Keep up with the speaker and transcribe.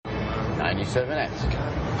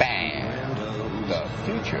97X. Band, the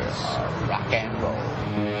future of rock and roll.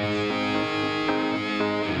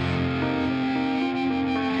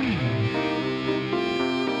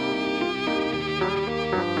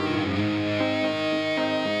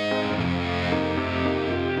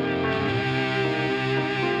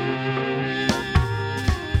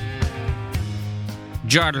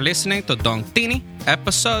 You're listening to Dong Tini,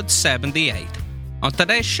 episode 78. On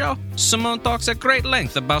today's show, Simone talks at great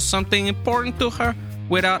length about something important to her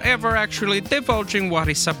without ever actually divulging what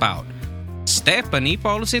it's about. Stephanie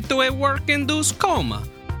falls into a work-induced coma.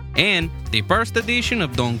 And the first edition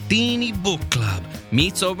of Dong Tini Book Club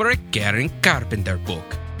meets over a Karen Carpenter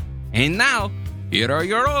book. And now, here are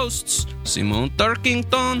your hosts, Simone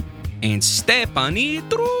Turkington and Stephanie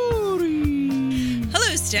Drury.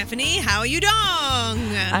 Hello, Stephanie. How are you, Dong?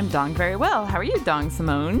 I'm Dong very well. How are you, Dong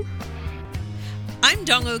Simone? I'm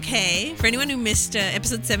Dong okay. For anyone who missed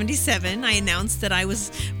episode 77, I announced that I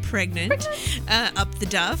was pregnant, up the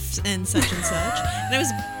duff and such. And I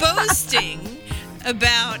was boasting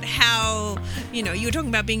about how, you were talking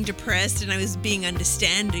about being depressed and I was being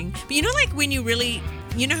understanding. But like when you really...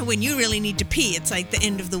 when you really need to pee, it's like the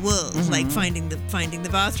end of the world, like finding the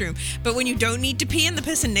bathroom. But when you don't need to pee and the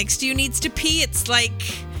person next to you needs to pee, it's like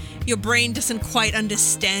your brain doesn't quite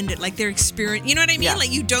understand it, like their experience. You know what I mean? Yeah.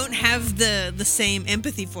 Like you don't have the same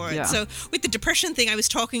empathy for it. Yeah. So with the depression thing, I was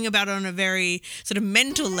talking about it on a very sort of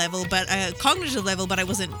mental level, but cognitive level. But I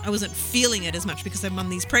wasn't feeling it as much because I'm on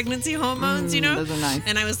these pregnancy hormones. Those are nice.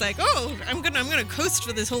 And I was like, oh, I'm gonna coast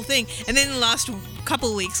for this whole thing. And then the last couple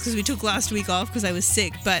of weeks, because we took last week off because I was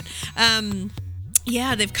sick, but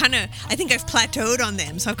yeah, they've I think I've plateaued on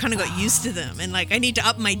them, so I've kind of got used to them, and like I need to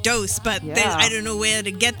up my dose, but I don't know where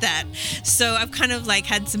to get that. So I've kind of like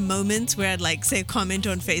had some moments where I'd like say a comment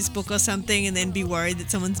on Facebook or something, and then be worried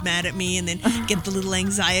that someone's mad at me, and then get the little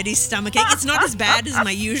anxiety stomachache. It's not as bad as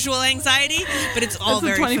my usual anxiety, but it's all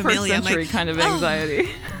very familiar. 21st century like, kind of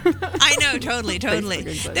anxiety. I know, totally.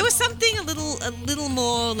 Facebook There was something a little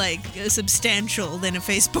more like substantial than a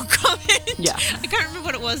Facebook comment. Yeah. I can't remember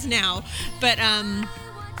what it was now, but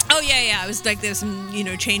oh yeah. I was like, there's some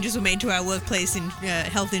changes were made to our workplace in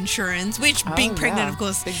health insurance, which being pregnant, of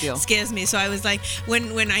course, big deal. Scares me. So I was like,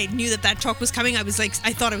 when I knew that talk was coming, I was like,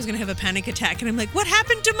 I thought I was gonna have a panic attack, and I'm like, what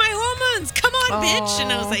happened to my hormones? Come on, bitch!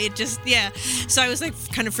 And I was like, it just So I was like,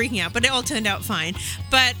 kind of freaking out, but it all turned out fine.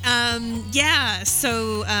 But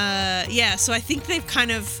so I think they've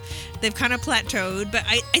kind of plateaued, but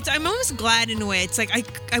I'm almost glad in a way. It's like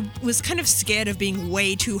I was kind of scared of being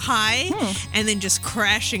way too high and then just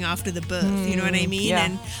crashing after the birth. You know what I mean? Yeah.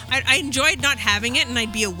 And I enjoyed not having it, and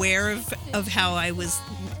I'd be aware of how I was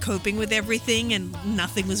coping with everything, and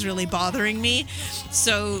nothing was really bothering me.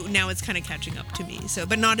 So now it's kind of catching up to me. So,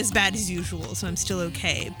 but not as bad as usual. So I'm still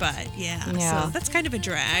okay. But yeah. So that's kind of a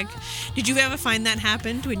drag. Did you ever find that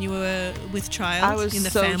happened when you were with child? I was in the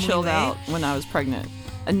so family chilled way? out when I was pregnant.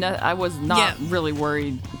 And I was not really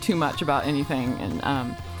worried too much about anything. And,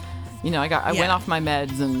 I went off my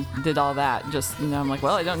meds and did all that. Just, I'm like,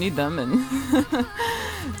 well, I don't need them. And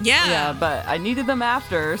yeah, but I needed them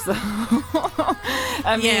after. So,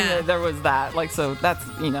 I mean, there was that. Like, so that's,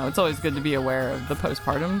 it's always good to be aware of the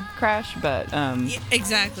postpartum crash. But,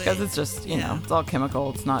 exactly. Because it's just, it's all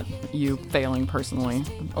chemical. It's not you failing personally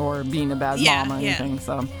or being a bad mom or anything.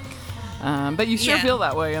 So, but you sure feel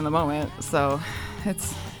that way in the moment. So,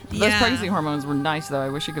 those pregnancy hormones were nice, though. I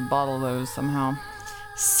wish you could bottle those somehow.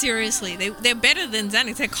 Seriously, they're better than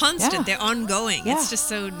Xanax. They're constant. Yeah. They're ongoing. Yeah. It's just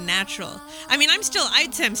so natural. I mean, I'd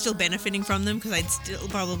say I'm still benefiting from them because I'd still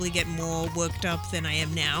probably get more worked up than I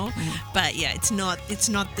am now. But yeah, it's not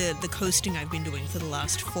the coasting I've been doing for the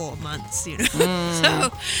last 4 months.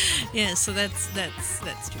 So yeah, so that's too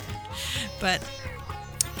bad. But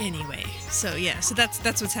anyway, so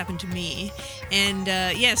that's what's happened to me. And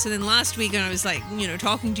so then last week when I was like,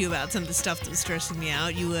 talking to you about some of the stuff that was stressing me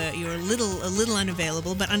out, you were a little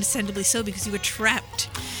unavailable, but understandably so, because you were trapped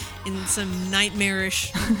in some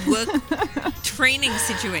nightmarish work training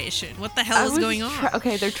situation. What the hell is going on?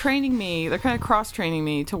 Okay, they're training me. They're kind of cross-training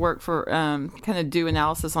me to work for, kind of do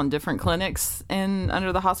analysis on different clinics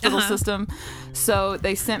under the hospital system. So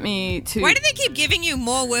they sent me to... Why do they keep giving you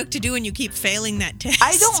more work to do and you keep failing that test?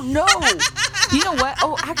 I don't know. You know what?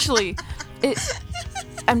 Oh, actually,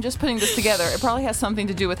 I'm just putting this together. It probably has something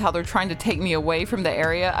to do with how they're trying to take me away from the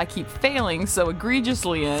area I keep failing so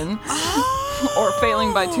egregiously in. Or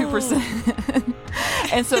failing by 2%.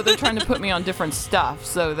 And so they're trying to put me on different stuff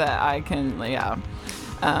so that I can,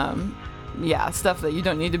 stuff that you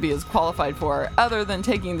don't need to be as qualified for, other than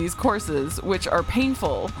taking these courses, which are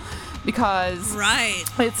painful. because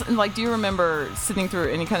it's like, do you remember sitting through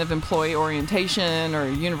any kind of employee orientation or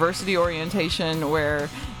university orientation where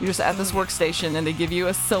you're just at this workstation and they give you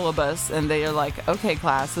a syllabus and they are like, okay,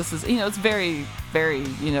 class, this is, it's very, very,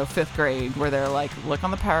 5th grade, where they're like, look on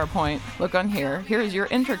the PowerPoint, look on here, here's your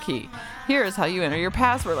enter key. Here's how you enter your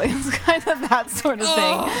password. Like, it's kind of that sort of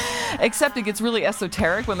thing. Except it gets really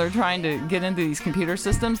esoteric when they're trying to get into these computer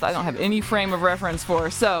systems that I don't have any frame of reference for.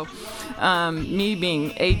 So, me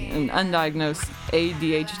being an undiagnosed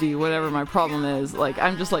ADHD, whatever my problem is, like,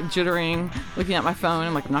 I'm just like jittering, looking at my phone.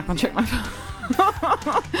 I'm like, I'm not going to check my phone.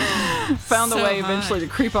 Found a way eventually to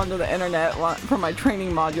creep onto the internet from my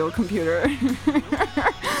training module computer.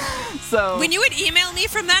 So when you would email me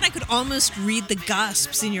from that, I could almost read the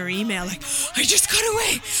gasps in your email, like, I just got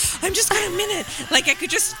away, I'm just got a minute. Like, I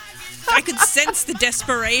could sense the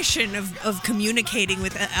desperation of communicating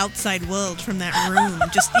with the outside world from that room.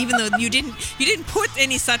 Just even though you didn't put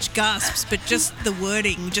any such gasps, but just the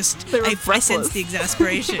wording, I sensed the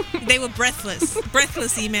exasperation. They were breathless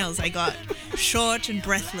emails I got, short and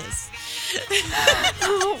breathless.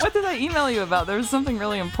 What did I email you about? There was something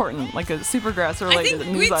really important, like a Supergrass related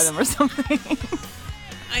news item or something.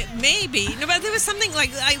 Maybe. No, but there was something like,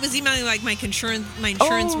 I was emailing like my insurance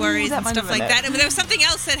worries and stuff like that. And there was something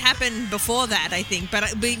else that happened before that, I think.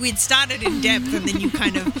 But we'd started in depth, and then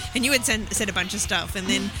you had said a bunch of stuff, and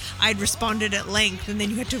then I'd responded at length, and then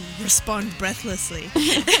you had to respond breathlessly.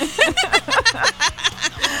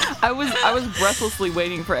 I was breathlessly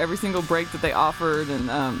waiting for every single break that they offered, and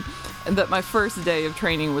that my first day of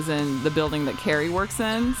training was in the building that Carrie works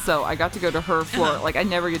in, so I got to go to her floor. Like, I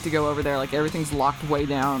never get to go over there. Like, everything's locked way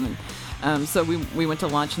down. And so we went to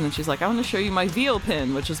lunch, and then she's like, I want to show you my veal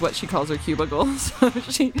pen, which is what she calls her cubicle. So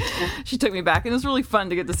she took me back, and it was really fun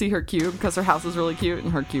to get to see her cube, because her house is really cute,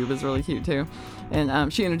 and her cube is really cute too.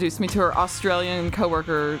 And she introduced me to her Australian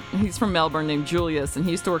coworker. He's from Melbourne, named Julius, and he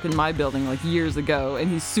used to work in my building like years ago, and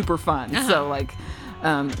he's super fun. So like,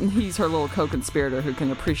 he's her little co-conspirator who can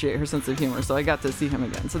appreciate her sense of humor, so I got to see him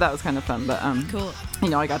again, so that was kind of fun. But cool.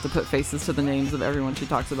 I got to put faces to the names of everyone she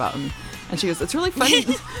talks about, and she goes, it's really funny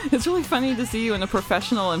it's really funny to see you in a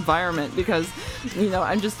professional environment, because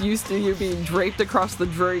I'm just used to you being draped across the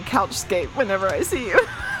dreary couchscape whenever I see you.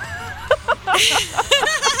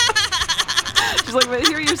 She's like, but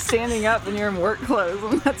here you're standing up and you're in work clothes,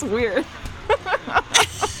 and that's weird.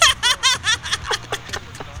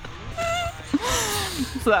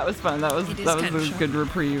 So that was fun. That was a good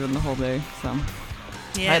reprieve in the whole day. So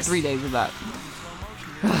yes. I had 3 days of that.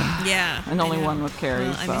 Yeah. And only one with Carrie.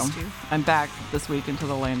 Well, so I missed you. I'm back this week into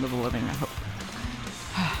the land of the living, I hope.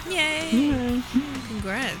 Yay.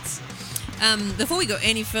 Congrats. Before we go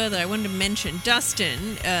any further, I wanted to mention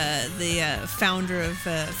Dustin, the founder of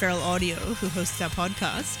Feral Audio, who hosts our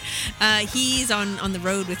podcast. He's on the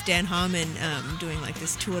road with Dan Harmon, doing like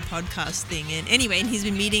this tour podcast thing. And he's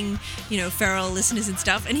been meeting, Feral listeners and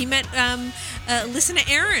stuff. And he met listener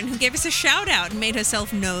Erin, who gave us a shout out and made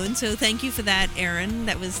herself known. So thank you for that, Erin.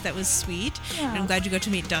 That was sweet. Yeah. And I'm glad you got to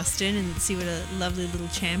meet Dustin and see what a lovely little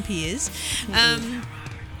champ he is.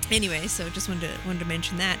 Anyway, so just wanted to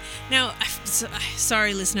mention that. Now,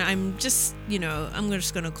 sorry, listener, I'm just, I'm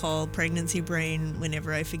just going to call pregnancy brain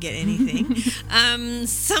whenever I forget anything.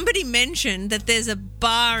 Somebody mentioned that there's a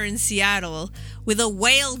bar in Seattle with a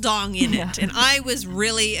whale dong in it, and I was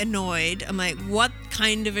really annoyed. I'm like, what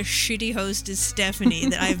kind of a shitty host is Stephanie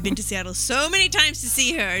that I've been to Seattle so many times to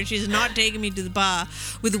see her, and she's not taking me to the bar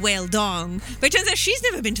with the whale dong. But it turns out she's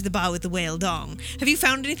never been to the bar with the whale dong. Have you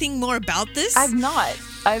found anything more about this? I've not.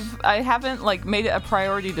 I haven't made it a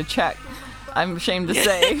priority to check. I'm ashamed to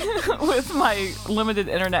say, with my limited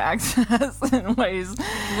internet access and ways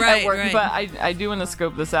at work. Right. But I do want to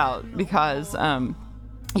scope this out because,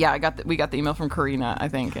 we got the email from Karina, I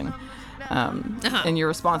think, and your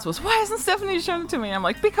response was, "Why hasn't Stephanie shown it to me?" I'm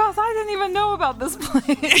like, because I didn't even know about this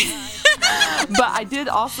place. But I did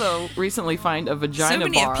also recently find a vagina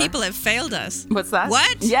bar. So many people have failed us. What's that?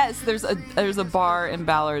 What? Yes, there's a bar in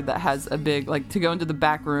Ballard that has a big, to go into the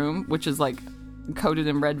back room, which is coated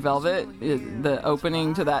in red velvet. The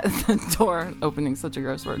opening to that door, opening, such a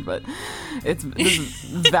gross word, but this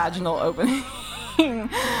is vaginal opening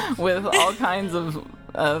with all kinds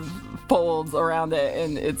of folds around it,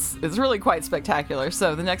 and it's really quite spectacular.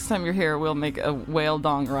 So the next time you're here, we'll make a whale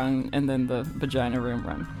dong run and then the vagina room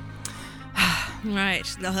run. Right.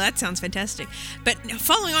 Well, that sounds fantastic. But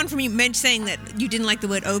following on from you saying that you didn't like the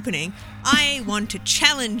word opening, I want to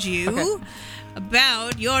challenge you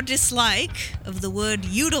about your dislike of the word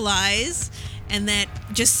utilize and that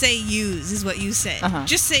just say use is what you said.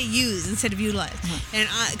 Just say use instead of utilize. And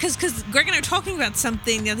because Greg and I were talking about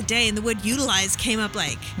something the other day, and the word utilize came up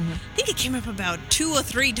I think it came up about 2 or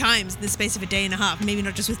 3 times in the space of a day and a half, maybe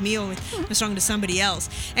not just with me or with was talking to somebody else.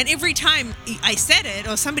 And every time I said it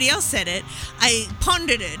or somebody else said it, I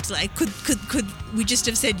pondered it. Like, could we just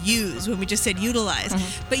have said use when we just said utilize?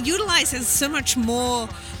 But utilize has so much more.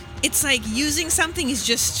 It's like using something is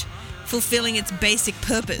just fulfilling its basic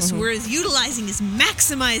purpose, whereas utilizing is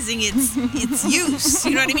maximizing its use.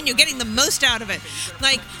 You know what I mean? You're getting the most out of it.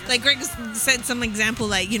 Like Greg said some example,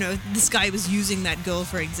 like, you know, this guy was using that girl,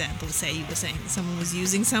 for example. Say you were saying someone was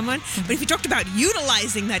using someone, but if you talked about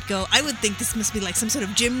utilizing that girl, I would think this must be like some sort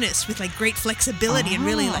of gymnast with like great flexibility and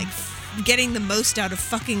really like getting the most out of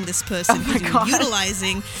fucking this person because you're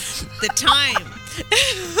utilizing the time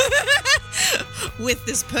with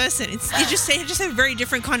this person. It just has a very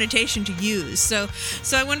different connotation to use. So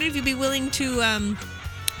I wondered if you'd be willing to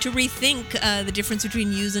rethink the difference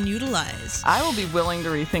between use and utilize. I will be willing to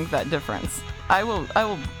rethink that difference. I will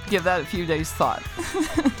give that a few days thought.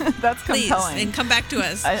 That's compelling. Please, and come back to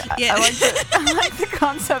us. I like the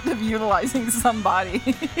concept of utilizing somebody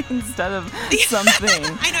instead of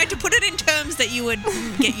something. I know, to put it in terms that you would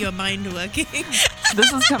get your mind working.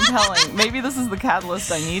 This is compelling. Maybe this is the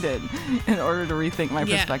catalyst I needed in order to rethink my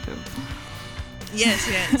perspective. Yes.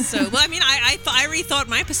 So, well, I mean, I rethought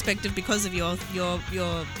my perspective because of your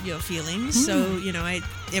feelings. So, you know,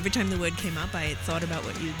 every time the word came up, I thought about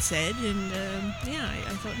what you'd said, and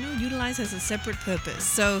I thought, no, utilize has a separate purpose.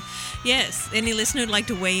 So, yes, any listener who'd like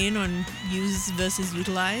to weigh in on use versus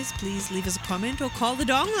utilize, please leave us a comment or call the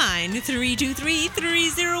Dong line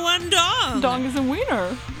 323-301-DONG. Dong is a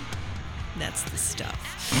wiener. That's the stuff.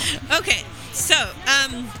 Okay, so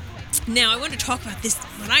now I want to talk about this,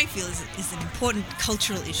 what I feel is an important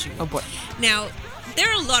cultural issue. Oh boy. Now, there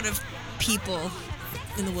are a lot of people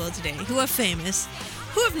in the world today who are famous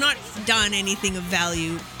who have not done anything of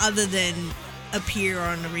value other than appear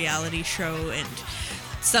on a reality show, and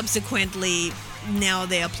subsequently now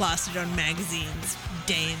they are plastered on magazines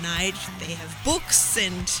day and night. They have books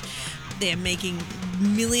and they're making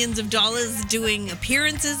millions of dollars doing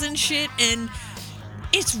appearances and shit, and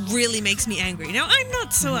it really makes me angry. Now, I'm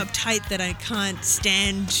not so uptight that I can't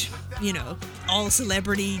stand, you know, all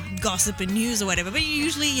celebrity gossip and news or whatever, but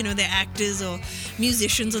usually, you know, they're actors or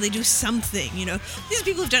musicians or they do something, you know. These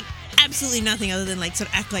people have done absolutely nothing other than, like, sort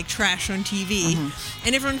of act like trash on TV,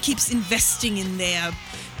 and everyone keeps investing in their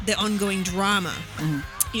ongoing drama.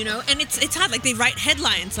 You know, and it's hard. Like, they write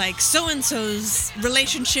headlines like so-and-so's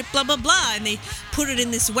relationship, blah, blah, blah, and they put it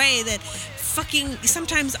in this way that fucking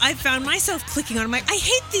sometimes I've found myself clicking on it. I'm like, I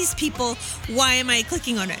hate these people. Why am I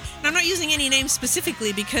clicking on it? And I'm not using any names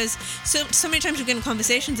specifically because so many times we get in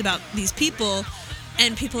conversations about these people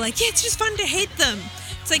and people are like, yeah, it's just fun to hate them.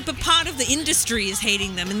 It's like, but part of the industry is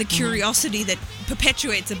hating them and the curiosity that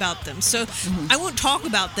perpetuates about them. So I won't talk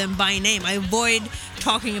about them by name. I avoid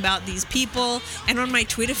talking about these people. And on my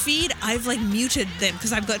Twitter feed, I've like muted them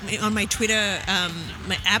because I've got on my Twitter,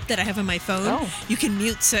 my app that I have on my phone, you can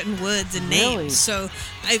mute certain words and names. Really? So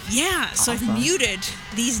I've muted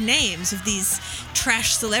these names of these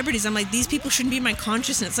trash celebrities. I'm like, these people shouldn't be in my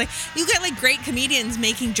consciousness. Like, you get like great comedians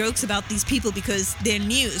making jokes about these people because they're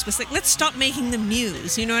news, but it's like, let's stop making them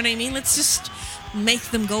news. You know what I mean? Let's just make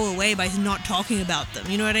them go away by not talking about them.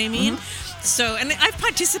 You know what I mean? So, and I've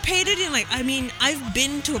participated in, like, I mean, I've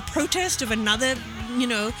been to a protest of another, you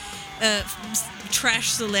know, trash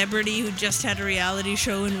celebrity who just had a reality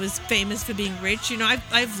show and was famous for being rich. You know,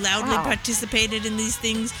 I've loudly participated in these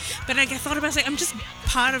things, but like, I thought about it, like, I'm just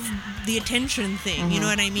part of the attention thing. You know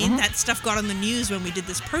what I mean? That stuff got on the news when we did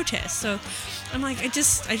this protest. So I'm like, I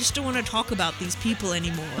just don't want to talk about these people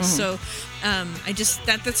anymore. So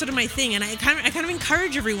that's sort of my thing, and I kind of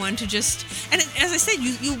encourage everyone to just, and as I said,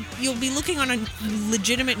 you'll be looking on a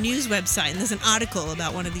legitimate news website and there's an article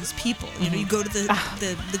about one of these people. You know, you go to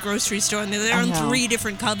the grocery store and they're on 3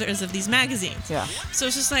 different covers of these magazines. Yeah. So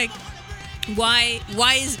it's just like, why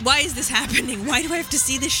is this happening? Why do I have to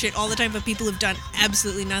see this shit all the time for people who've done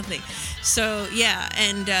absolutely nothing? So yeah,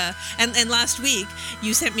 and last week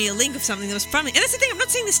you sent me a link of something that was from it. And that's the thing, I'm not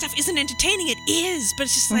saying this stuff isn't entertaining, it is, but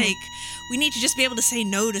it's just like, we need to just be able to say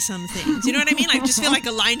no to some things. You know what I mean? I just feel like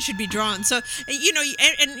a line should be drawn. So, you know,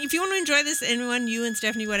 and if you want to enjoy this, anyone, you and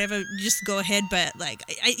Stephanie, whatever, just go ahead. But like,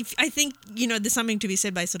 I think, you know, there's something to be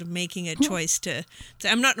said by sort of making a choice to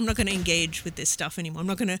I'm not going to engage with this stuff anymore. I'm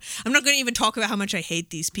not going to even talk about how much I hate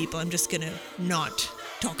these people. I'm just going to not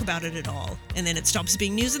talk about it at all, and then it stops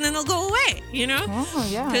being news, and then they'll go away. Oh,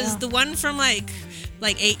 yeah. Because the one from like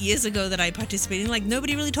 8 years ago that I participated in, like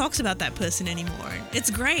nobody really talks about that person anymore. It's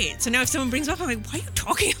great. So now if someone brings up, I'm like, why are you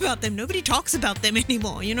talking about them? Nobody talks about them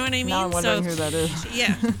anymore. You know what I mean? Now I'm wondering who that is.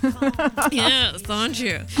 Yeah. Yes, aren't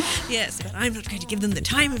you? Yes, but I'm not going to give them the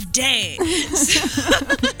time of day.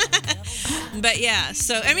 But yeah,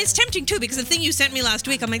 so I mean, it's tempting too, because the thing you sent me last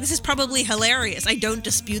week, I'm like, this is probably hilarious. I don't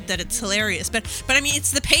dispute that it's hilarious, but I mean,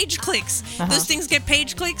 it's the page clicks. Those things get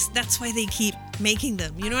page clicks. That's why they keep making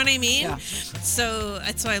them. You know what I mean? Yeah. So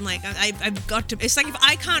that's why I'm like, I've got to. It's like if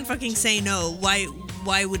I can't fucking say no, why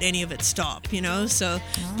would any of it stop? You know? So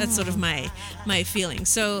that's sort of my feeling.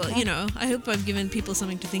 So I hope I've given people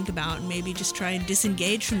something to think about, and maybe just try and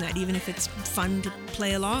disengage from that, even if it's fun to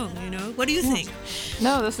play along. What do you think?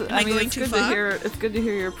 No, this is. Am I going it's too good far? to hear. It's good to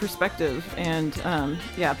hear your perspective, and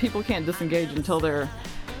people can't disengage until they're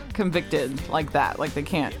convicted like that. Like they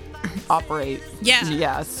can't operate.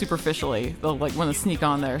 Yeah. Superficially. They'll want to sneak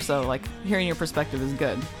on there. So hearing your perspective is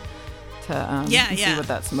good to see what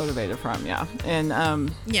that's motivated from. Yeah, and I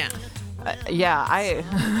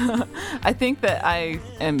think that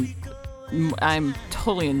I'm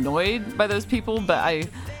totally annoyed by those people, but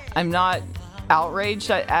I'm not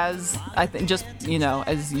outraged as I think, just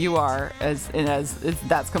as you are, as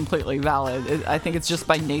that's completely valid. I think it's just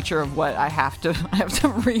by nature of what I have to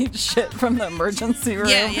read shit from the emergency room.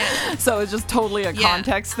 Yeah. So it's just totally a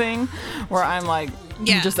context thing where I'm like,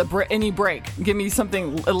 just any break, give me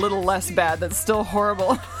something a little less bad that's still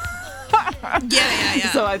horrible.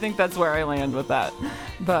 Yeah. So I think that's where I land with that.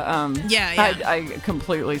 But I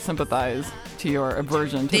completely sympathize to your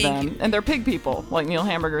aversion to Thank them. you. And they're pig people, like Neil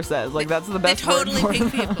Hamburger says. That's the best They're word totally for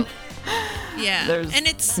pig them. people. Yeah,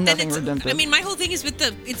 There's nothing redemptive. I mean, my whole thing is with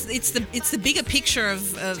it's the bigger picture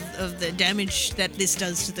of the damage that this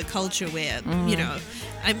does to the culture. Where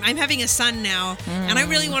I'm having a son now, and I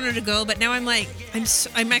really wanted a girl, but now I'm like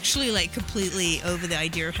I'm actually like completely over the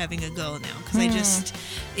idea of having a girl now, because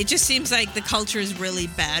it just seems like the culture is really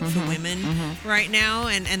bad for women right now,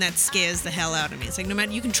 and that scares the hell out of me. It's like no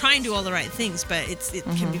matter, you can try and do all the right things, but it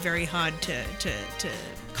can be very hard to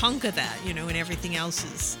conquer that, when everything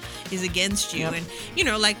else is against you. Yep.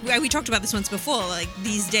 And like we talked about this once before, like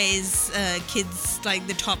these days kids, like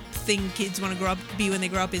the top thing kids want to be when they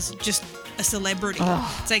grow up is just a celebrity.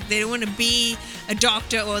 It's like they don't want to be a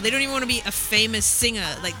doctor, or they don't even want to be a famous singer.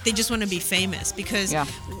 Like they just want to be famous because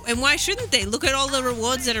and why shouldn't they? Look at all the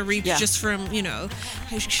rewards that are reaped just from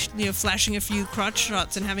flashing a few crotch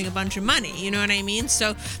shots and having a bunch of money. You know what I mean?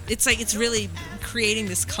 So it's like it's really creating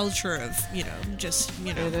this culture of just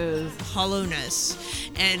it is hollowness,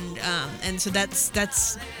 and so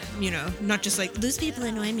that's not just like those people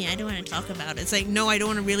annoy me, I don't want to talk about it. It's like no, I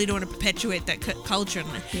don't want to perpetuate that culture.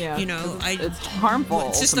 It's harmful.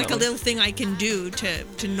 It's just ultimately. like a little thing I can do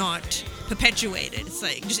to not perpetuate it. It's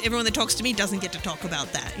like just everyone that talks to me doesn't get to talk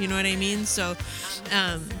about that. You know what I mean? So,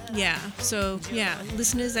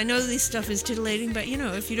 listeners, I know this stuff is titillating, but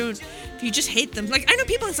if you just hate them, like I know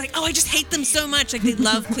people, it's like, oh, I just hate them so much. Like they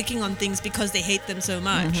love clicking on things because they hate them so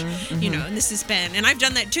much. And this is bad. And I've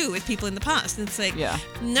done that too with people in the past. And it's like,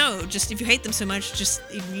 no, just if you hate them so much, just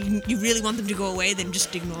if you really want them to go away, then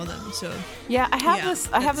just ignore them. So I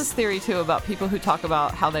have this theory too about people who talk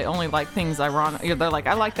about how they only like things ironic. They're like,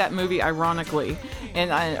 I like that movie ironically,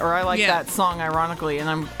 and I like that song ironically,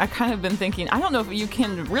 and I kind of been thinking, I don't know if you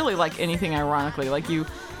can really like anything ironically. Like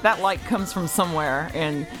that like comes from somewhere,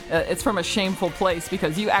 and it's from a shameful place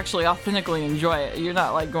because you actually authentically enjoy it. You're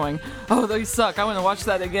not like going, oh, they suck, I want to watch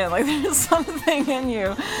that again. Like there's something in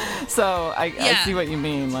you. So I see what you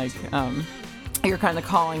mean. Like you're kind of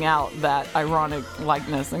calling out that ironic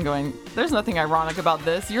likeness and going, there's nothing ironic about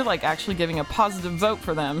this. You're like actually giving a positive vote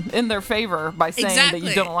for them in their favor by saying that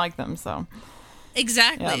you don't like them. So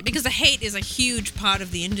exactly, because the hate is a huge part of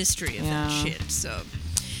the industry of that shit. So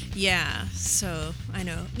so I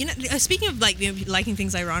know. Speaking of like liking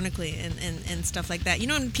things ironically and stuff like that,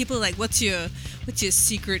 when people are like, what's your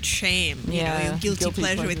secret shame? Your guilty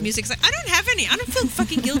pleasure with music. It's like, I don't have any. I don't feel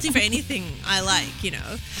fucking guilty for anything I like.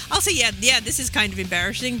 I'll say this is kind of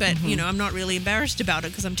embarrassing, but I'm not really embarrassed about it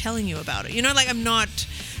because I'm telling you about it. Like I'm not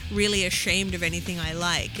really ashamed of anything I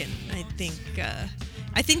like, and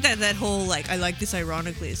I think that whole like I like this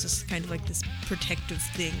ironically is just kind of like this protective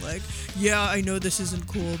thing. Like, I know this isn't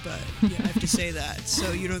cool, but I have to say that,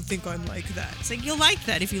 so you don't think I'm like that. It's like you'll like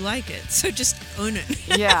that if you like it, so just own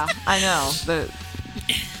it. Yeah, I know.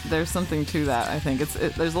 There's something to that. I think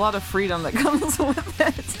there's a lot of freedom that comes with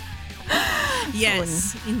it.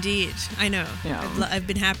 Yes, indeed. I know. Yeah. I've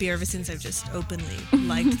been happier ever since I've just openly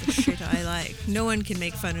liked the shit I like. No one can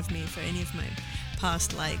make fun of me for any of my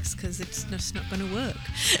past likes because it's just not going to work.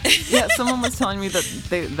 Yeah, someone was telling me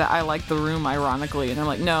that I like The Room ironically, and I'm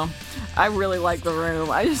like, no, I really like The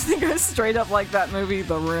Room. I just think I straight up like that movie,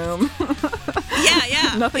 The Room.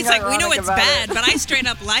 Yeah. Nothing it's like, we know ironic it's about bad, it. but I straight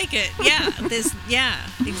up like it. Yeah,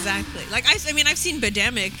 exactly. Like, I mean, I've seen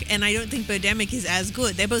Birdemic, and I don't think Birdemic is as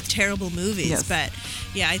good. They're both terrible movies, Yes. but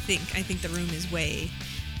yeah, I think The Room is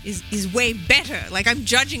way better. Like, I'm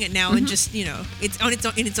judging it now and just, it's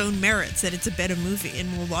in its own merits that it's a better movie and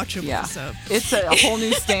more watchable. Yeah, So it's a whole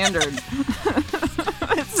new standard.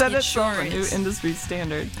 It set It itself sure a new is. industry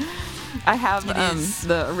standard. I have is.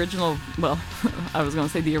 the original, well, I was going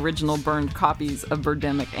to say the original burned copies of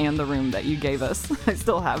Birdemic and The Room that you gave us. I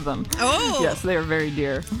still have them. Oh. Yes, they are very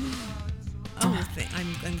dear. Oh,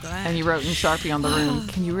 I'm glad. And you wrote in Sharpie on The Room,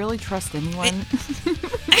 can you really trust anyone?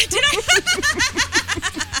 Did I?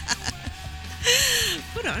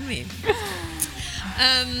 Put on me.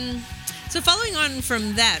 So following on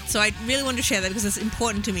from that, so I really wanted to share that because it's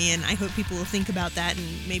important to me, and I hope people will think about that and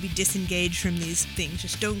maybe disengage from these things.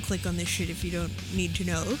 Just don't click on this shit if you don't need to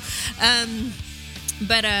know.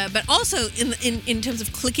 But also in terms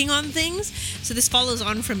of clicking on things, so this follows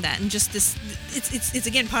on from that, and just this, it's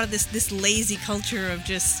again part of this lazy culture of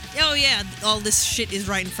just, oh yeah, all this shit is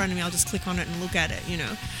right in front of me, I'll just click on it and look at it,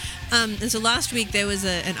 And so last week there was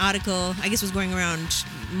an article, I guess it was going around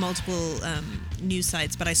multiple news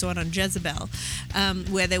sites, but I saw it on Jezebel,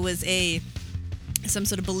 where there was some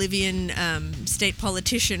sort of Bolivian state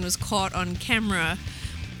politician was caught on camera.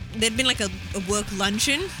 There'd been like a work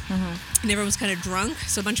luncheon, and everyone was kind of drunk,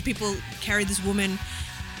 so a bunch of people carried this woman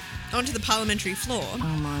onto the parliamentary floor.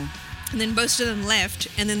 Oh my. And then most of them left,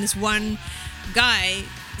 and then this one guy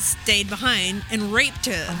stayed behind and raped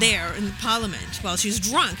her there in the parliament while she was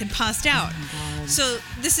drunk and passed out. So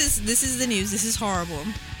this is the news. This is horrible.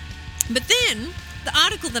 But then the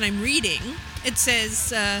article that I'm reading, it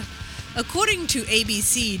says, according to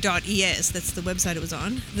abc.es, that's the website it was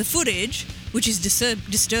on, the footage, which is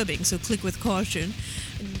disturbing, so click with caution,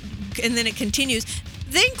 and then it continues.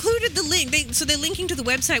 They included the link, so they're linking to the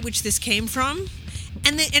website which this came from,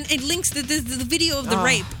 and it links the video of the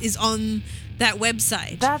rape is on that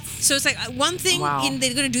website. So it's like one thing, Wow.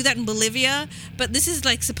 they're going to do that in Bolivia, but this is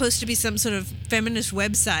like supposed to be some sort of feminist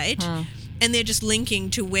website. And they're just linking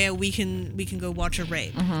to where we can go watch a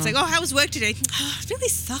rape. It's like, oh, how was work today? Oh, it really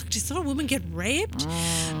sucked. I saw a woman get raped.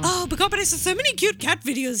 Oh, but God, but I saw so many cute cat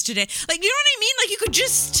videos today. Like, you know what I mean? Like, you could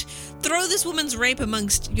just throw this woman's rape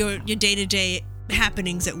amongst your day-to-day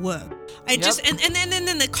happenings at work. And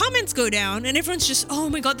then the comments go down, and everyone's just, oh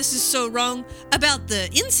my God, this is so wrong about the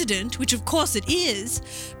incident, which of course it is.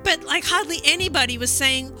 But like, hardly anybody was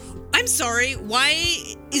saying, I'm sorry, why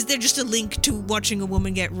is there just a link to watching a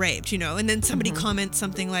woman get raped, And then somebody comments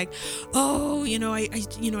something like, oh,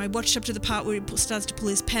 I watched up to the part where he starts to pull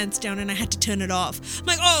his pants down and I had to turn it off. I'm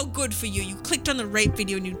like, oh, good for you. You clicked on the rape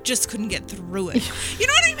video and you just couldn't get through it. You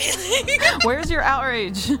know what I mean? Where's your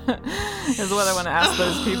outrage? Is what I want to ask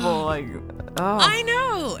those people. Like, oh. I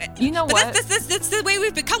know. You know but what? That's the way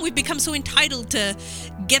we've become. We've become so entitled to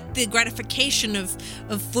get the gratification of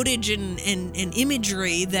footage and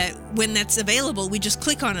imagery that when that's available, we just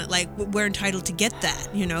click on it like we're entitled to get that,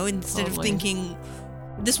 instead of thinking,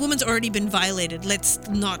 this woman's already been violated. Let's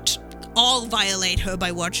not all violate her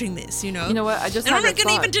by watching this, You know what? And I'm not going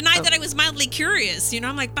to even deny that I was mildly curious,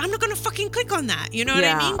 I'm like, but I'm not going to fucking click on that. You know what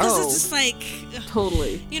I mean? Because it's just like...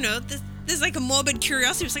 Totally. There's like a morbid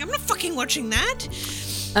curiosity. It's like, I'm not fucking watching that.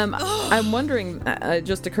 I'm wondering, it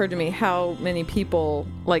just occurred to me how many people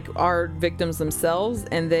like are victims themselves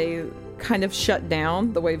and they kind of shut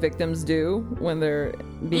down the way victims do when they're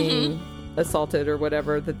being assaulted or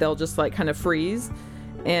whatever, that they'll just like kind of freeze.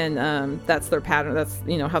 And that's their pattern. That's,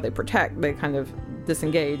 how they protect. They kind of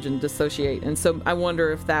disengage and dissociate. And so I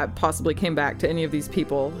wonder if that possibly came back to any of these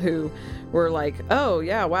people who were like, oh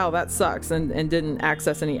yeah, wow, that sucks, and didn't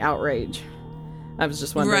access any outrage. I was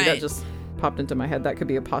just wondering, that just popped into my head. That could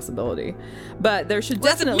be a possibility. But there should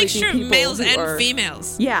definitely be people of males who and are,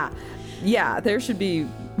 females. Yeah, there should be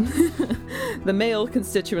the male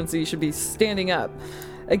constituency should be standing up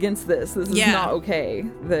against this. This is not okay.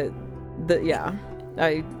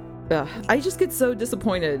 I just get so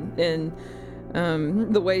disappointed in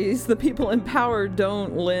the ways the people in power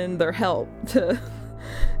don't lend their help to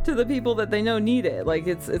the people that they know need it. Like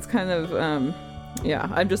it's kind of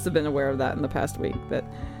I've just been aware of that in the past week, that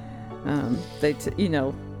they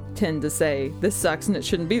tend to say this sucks and it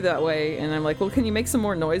shouldn't be that way, and I'm like, well, can you make some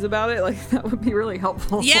more noise about it? Like, that would be really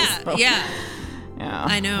helpful. Yeah. Yeah,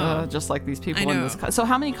 I know. Just like these people in this. So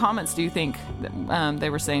how many comments do you think they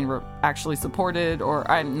were saying were actually supported, or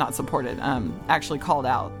not supported, actually called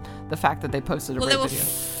out the fact that they posted a rape video?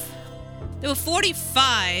 There were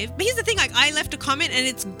 45. But here's the thing, like, I left a comment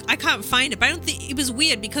and I can't find it. But I don't think it was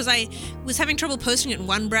weird because I was having trouble posting it in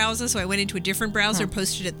one browser, so I went into a different browser and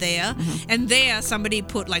posted it there. And there somebody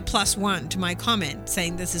put like +1 to my comment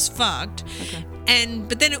saying this is fucked. Okay.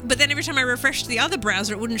 But then every time I refreshed the other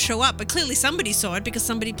browser, it wouldn't show up. But clearly somebody saw it because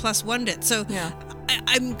somebody +1'd it. So yeah.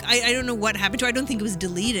 I don't know what happened to it. I don't think it was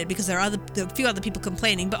deleted because there are a few other people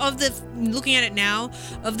complaining. But looking at it now,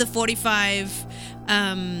 of the 45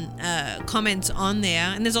 comments on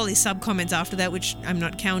there, and there's all these sub comments after that, which I'm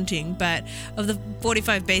not counting. But of the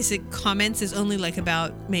 45 basic comments, there's only like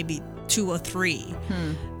about maybe 2 or 3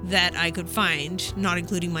 that I could find, not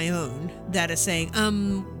including my own, that are saying,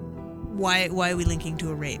 why are we linking to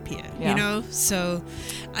a rape here? Yeah. You know, so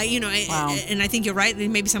and I think you're right.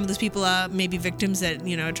 Maybe some of those people are maybe victims that,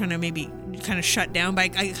 you know, are trying to maybe kind of shut down.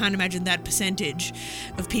 But I can't imagine that percentage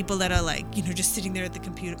of people that are like, you know, just sitting there at the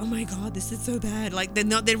computer. Oh my God, this is so bad. Like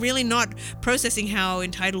they're really not processing how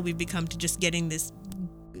entitled we've become to just getting this.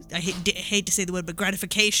 I hate to say the word, but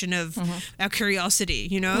gratification of our curiosity.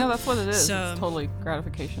 You know? No, that's what it is. So, it's totally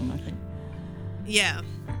gratification, I think. Yeah,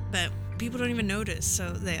 but people don't even notice.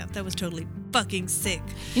 So that was totally fucking sick.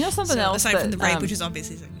 You know something else? Aside from the rape, which is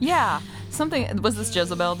obviously sick. Yeah. Something, was this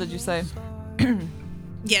Jezebel, did you say?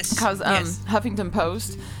 Yes. Because Huffington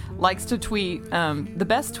Post likes to tweet the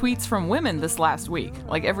best tweets from women this last week.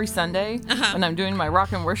 Like every Sunday when I'm doing my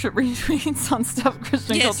rock and worship retweets on stuff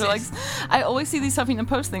Christian culture likes, I always see these Huffington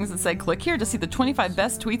Post things that say, click here to see the 25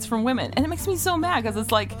 best tweets from women. And it makes me so mad because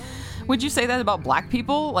it's like, would you say that about black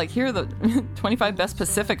people? Like, here are the 25 best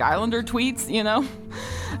Pacific Islander tweets, you know?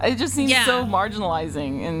 It just seems so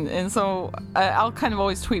marginalizing. And so I'll kind of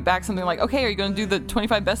always tweet back something like, okay, are you going to do the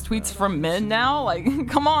 25 best tweets from men now? Like,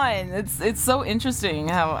 come on. It's so interesting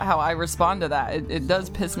how I respond to that. It does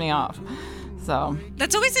piss me off. So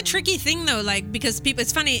that's always a tricky thing, though, like, because people,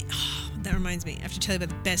 it's funny. That reminds me, I have to tell you about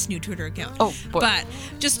the best new Twitter account. Oh, boy. But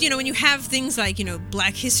just, you know, when you have things like, you know,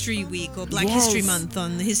 Black History Week or Black History Month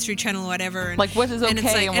on the History Channel or whatever. And, like, what is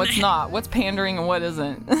okay and what's not? What's pandering and what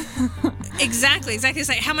isn't? Exactly. It's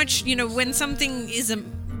like how much, you know, when something is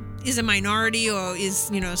a minority or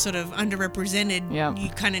is, you know, sort of underrepresented, you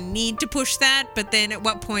kind of need to push that. But then at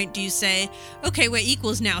what point do you say, okay, we're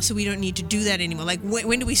equals now, so we don't need to do that anymore? Like,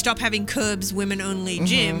 when do we stop having Curbs women-only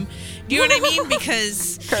gym? Do you know what I mean?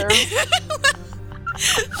 Because...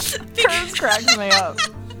 Curbs cracks me up.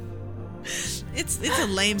 It's a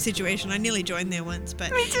lame situation. I nearly joined there once,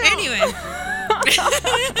 but me too. Anyway.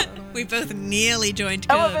 We both nearly joined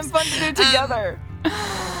Curbs. It would have been fun to do together.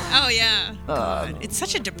 Oh, yeah. God. It's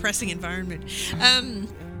such a depressing environment. I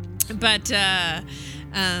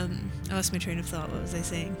lost my train of thought. What was I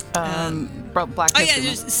saying? Black History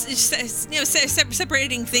Month. You know,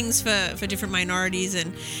 separating things for different minorities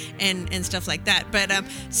and stuff like that. But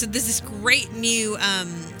so there's this great new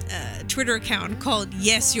Twitter account called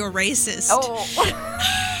Yes, You're Racist. Oh.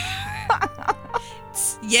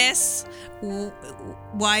 Yes. YOURERACIST.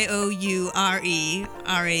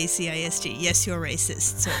 Yes, you're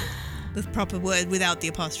racist. So the proper word without the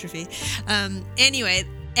apostrophe. Anyway,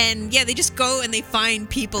 and they just go and they find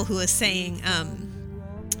people who are saying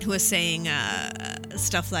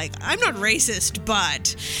stuff like, I'm not racist,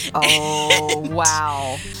 but. Oh,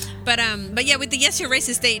 wow. But yeah, with the Yes, You're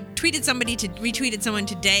Racist, they retweeted someone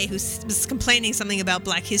today who was complaining something about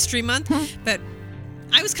Black History Month, but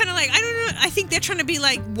I was kind of like, I don't know. I think they're trying to be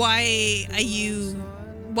like, why you,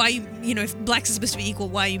 if blacks are supposed to be equal,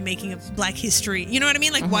 why are you making a Black history? You know what I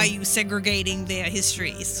mean? Like, why are you segregating their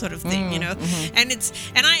history, sort of thing, you know? And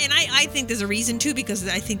I think there's a reason too, because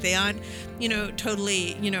I think they aren't, you know,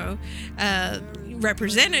 totally, you know,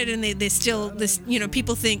 represented, and they're still this, you know,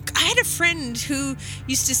 people think. I had a friend who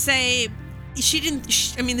used to say,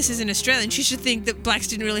 I mean, this is in Australia, and she should think that blacks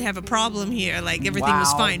didn't really have a problem here. Like, everything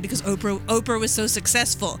was fine because Oprah was so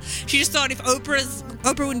successful. She just thought if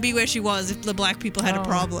Oprah wouldn't be where she was if the black people had a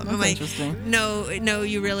problem. That's I'm like, interesting. No,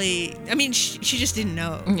 you really. I mean, she just didn't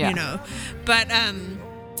know, you know. But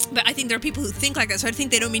I think there are people who think like that. So I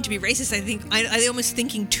think they don't mean to be racist. I think I almost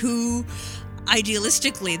thinking too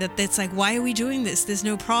idealistically that it's like, why are we doing this? There's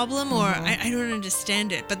no problem, or I don't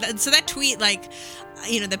understand it. But so that tweet, like,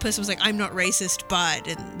 you know, that person was like, I'm not racist, but,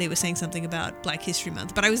 and they were saying something about Black History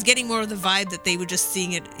Month. But I was getting more of the vibe that they were just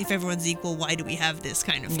seeing it, if everyone's equal, why do we have this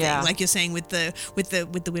kind of thing? Like you're saying with the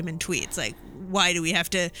women tweets, like, why do we have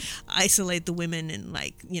to isolate the women and,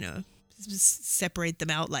 like, you know, separate them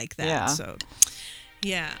out like that? So,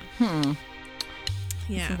 yeah.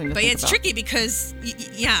 Yeah, Something to but think it's about. tricky because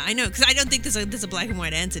I know, because I don't think there's a black and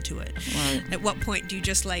white answer to it. Right. At what point do you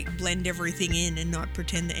just like blend everything in and not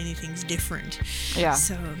pretend that anything's different? Yeah.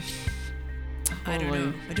 So I don't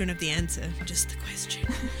Totally. know. I don't have the answer, just the question.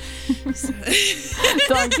 So,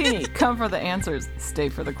 Don Tini, come for the answers, stay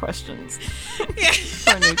for the questions. yeah.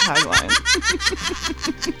 Our new tagline.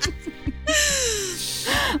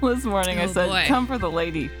 This morning I Oh, said, boy. come for the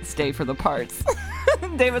lady, stay for the parts.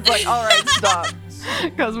 David's like, all right, stop.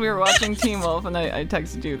 Because we were watching Teen Wolf, and I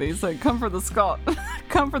texted you. They said, come for the Scott.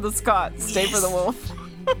 Come for the Scott, stay for the wolf.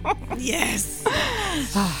 Yes.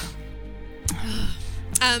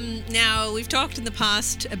 Now, we've talked in the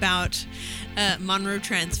past about Monroe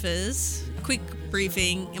transfers. Quick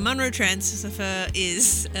briefing. A Monroe transfer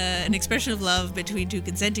is an expression of love between two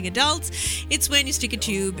consenting adults. It's when you stick a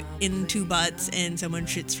tube in two butts and someone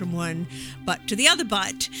shits from one butt to the other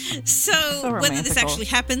butt. So whether this romantical. actually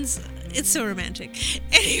happens, it's so romantic.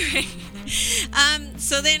 Anyway,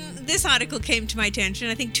 so then this article came to my attention.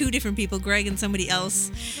 I think two different people, Greg and somebody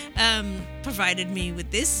else, provided me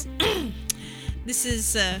with this. This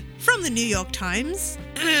is from the New York Times,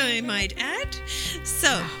 I might add.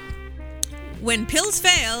 So, when pills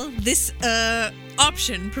fail, this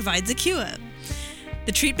option provides a cure.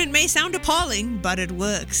 The treatment may sound appalling, but it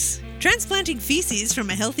works. Transplanting feces from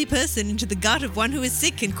a healthy person into the gut of one who is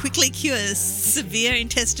sick can quickly cure severe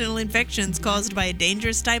intestinal infections caused by a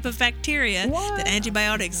dangerous type of bacteria that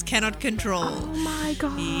antibiotics cannot control. Oh my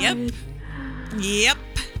god. Yep.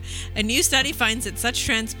 A new study finds that such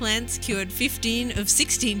transplants cured 15 of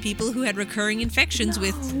 16 people who had recurring infections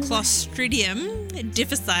with Clostridium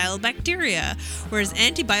difficile bacteria, whereas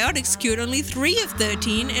antibiotics cured only 3 of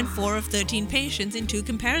 13 and 4 of 13 patients in 2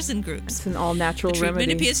 comparison groups. It's an all-natural The treatment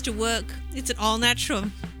remedy. appears to work. It's an all-natural.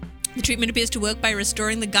 The treatment appears to work by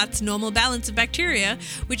restoring the gut's normal balance of bacteria,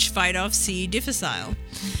 which fight off C. difficile.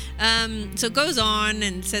 So it goes on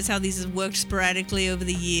and says how these have worked sporadically over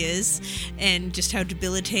the years, and just how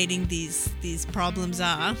debilitating these problems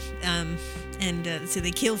are. So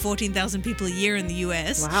they kill 14,000 people a year in the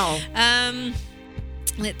U.S. Wow.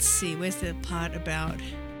 Let's see. Where's the part about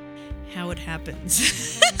how it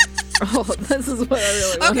happens? Oh, this is what I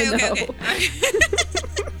really want to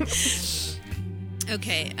know.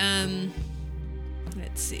 Okay,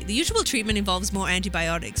 let's see. The usual treatment involves more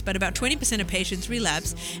antibiotics, but about 20% of patients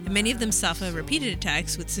relapse, and many of them suffer repeated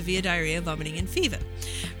attacks with severe diarrhea, vomiting, and fever.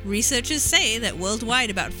 Researchers say that worldwide,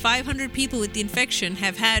 about 500 people with the infection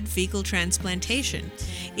have had fecal transplantation.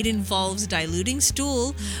 It involves diluting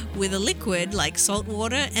stool with a liquid like salt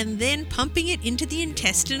water and then pumping it into the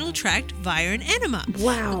intestinal tract via an enema.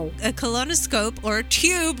 Wow. A colonoscope or a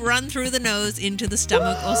tube run through the nose into the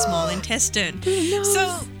stomach or small intestine.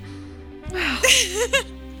 So,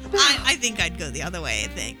 I think I'd go the other way,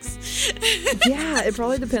 thanks. Yeah, it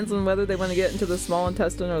probably depends on whether they want to get into the small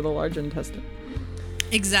intestine or the large intestine.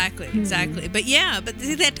 Exactly. But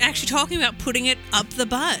they're actually talking about putting it up the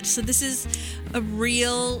butt. So this is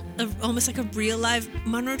almost like a real live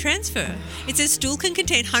Monroe transfer. It says stool can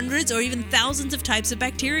contain hundreds or even thousands of types of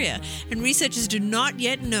bacteria, and researchers do not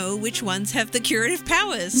yet know which ones have the curative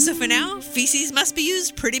powers. So for now, feces must be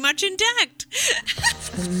used pretty much intact.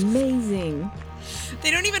 Amazing.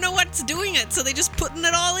 They don't even know what's doing it, so they're just putting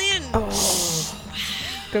it all in. Oh,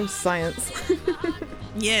 go science.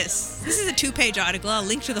 Yes. This is a 2-page article. I'll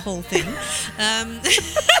link to the whole thing.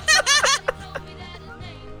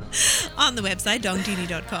 On the website,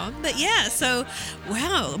 dongtini.com. But yeah, so,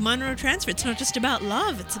 wow, Monroe transfer. It's not just about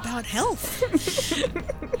love, it's about health.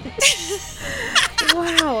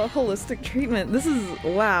 Wow, a holistic treatment. This is,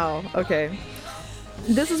 wow, okay.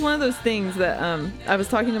 This is one of those things that I was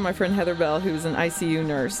talking to my friend Heather Bell, who's an ICU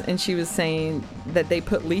nurse, and she was saying that they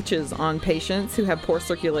put leeches on patients who have poor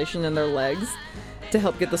circulation in their legs to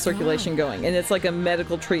help get the circulation going. And it's like a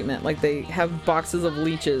medical treatment. Like they have boxes of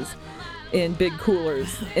leeches in big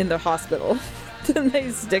coolers in the hospital. And they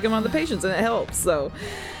stick them on the patients and it helps. So,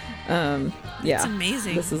 yeah. It's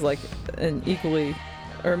amazing. This is like an equally,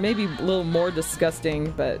 or maybe a little more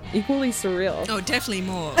disgusting, but equally surreal. Oh, definitely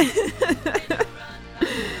more.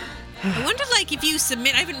 I wonder, like, if you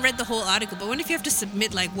submit, I haven't read the whole article, but I wonder if you have to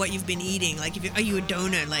submit, like, what you've been eating. Like, are you a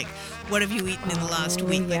donor? Like, what have you eaten in the last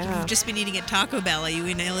week? Like, if you've just been eating at Taco Bell, are you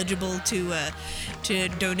ineligible to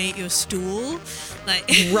donate your stool? Like,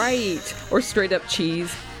 Right. Or straight up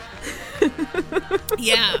cheese.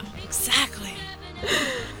 Yeah, exactly.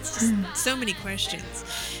 It's just so many questions.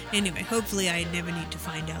 Anyway, hopefully I never need to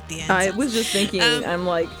find out the answer. I was just thinking, I'm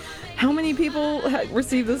like, how many people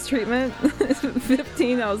received this treatment?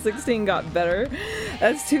 15 out of 16 got better.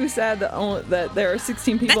 That's too sad that there are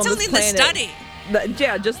 16 people That's on this only the planet. study.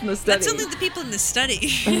 just in the study. That's only the people in the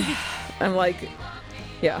study. I'm like,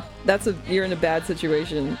 yeah, you're in a bad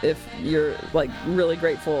situation if you're like really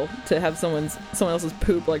grateful to have someone else's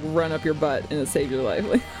poop like run up your butt and it saved your life.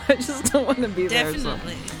 Like, I just don't want to be there.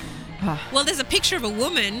 Definitely. Well, there's a picture of a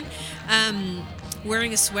woman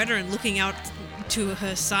wearing a sweater and looking out to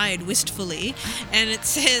her side wistfully, and it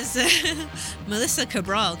says, Melissa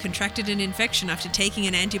Cabral contracted an infection after taking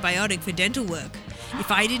an antibiotic for dental work.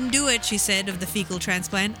 If I didn't do it, she said of the fecal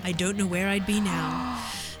transplant, I don't know where I'd be now.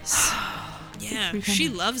 So, yeah, she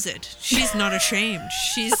loves it. She's not ashamed.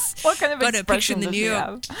 She's what kind of got a picture in the does New she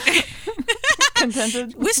York. have?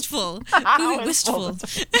 Contented? Wistful. Wistful.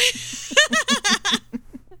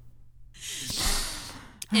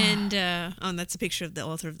 And that's a picture of the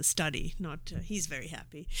author of the study. Not he's very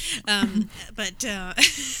happy, but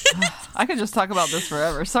I could just talk about this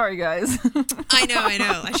forever. Sorry, guys. I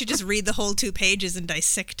know. I should just read the whole 2 pages and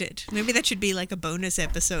dissect it. Maybe that should be like a bonus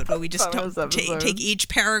episode where we just take each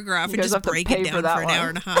paragraph and just break it down for an hour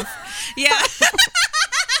and a half. Yeah,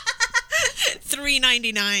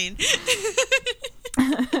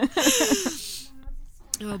 $3.99.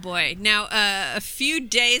 Oh boy. Now, a few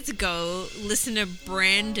days ago, listener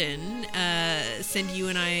Brandon sent you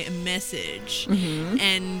and I a message,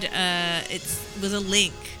 and it was a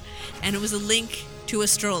link, and it was a link to a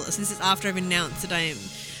stroller. So this is after I've announced that I'm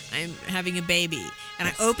having a baby, and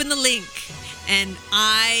I opened the link, and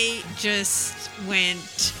I just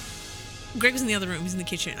went. Greg was in the other room. He was in the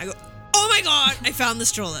kitchen. I go, oh my God, I found the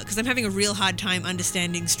stroller, because I'm having a real hard time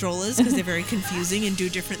understanding strollers because they're very confusing and do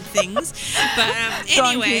different things. But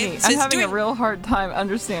anyway, I'm having a real hard time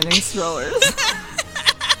understanding strollers.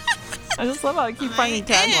 I just love how I keep finding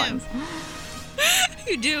taglines.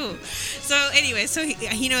 You do. So anyway,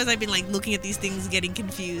 he knows I've been like looking at these things, getting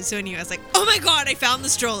confused. So anyway, I was like, oh my God, I found the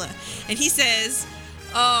stroller. And he says,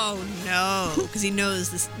 oh no, because he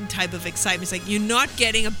knows this type of excitement. He's like, you're not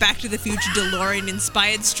getting a Back to the Future DeLorean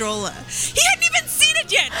inspired stroller. He hadn't even seen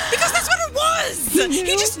it yet, because that's what it was.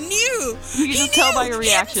 He just knew. You could just tell by your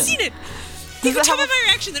reaction. He hadn't seen it. You could tell by my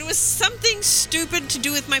reaction that it was something stupid to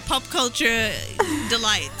do with my pop culture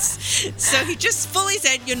delights. So he just fully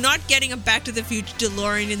said, you're not getting a Back to the Future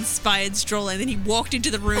DeLorean-inspired stroller. And then he walked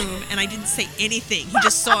into the room, and I didn't say anything. He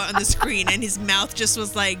just saw it on the screen, and his mouth just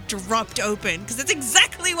was, like, dropped open. Because that's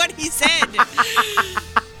exactly what he said.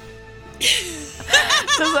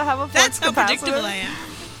 Does it have a flux That's how capacitor? predictable I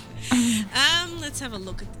am. Let's have a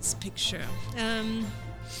look at this picture.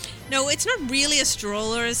 No, it's not really a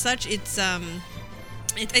stroller as such. It's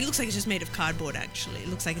it looks like it's just made of cardboard. Actually, it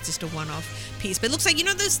looks like it's just a one-off piece. But it looks like, you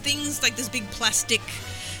know, those things, like those big plastic,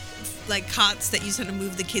 like carts that you sort of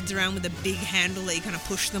move the kids around with a big handle that you kind of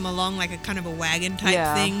push them along, like a kind of a wagon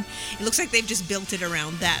type thing. It looks like they've just built it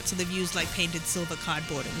around that. So they've used like painted silver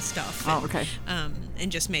cardboard and stuff. And, okay.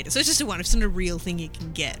 And just made it. So it's just a one-off. It's not a real thing you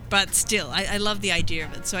can get. But still, I love the idea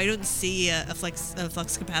of it. So I don't see a flux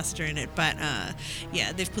capacitor in it. But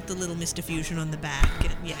yeah, they've put the little Mr. Fusion on the back.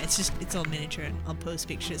 And yeah, it's all miniature, and I'll post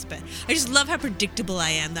pictures. But I just love how predictable I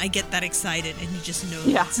am. I get that excited, and you just know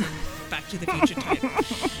it's a Back to the Future type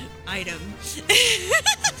item.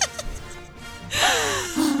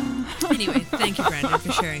 Anyway, thank you, Brandon,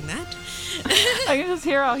 for sharing that. I can just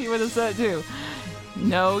hear how he would have said it too.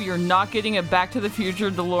 No, you're not getting a Back to the Future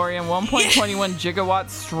DeLorean 1.21 gigawatt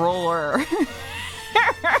stroller.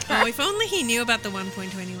 Oh, if only he knew about the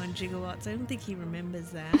 1.21 gigawatts. I don't think he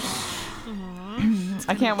remembers that. Aww,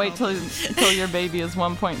 I can't wait till your baby is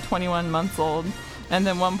 1.21 months old, and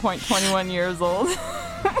then 1.21 years old.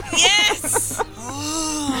 Yes!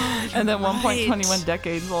 Oh, and then right. 1.21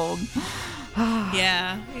 decades old.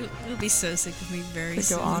 Yeah, it'll be so sick of me very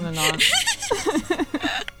soon. Go on and on.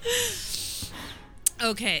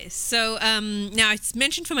 Okay, so now it's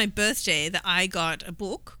mentioned for my birthday that I got a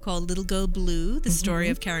book called Little Girl Blue, the story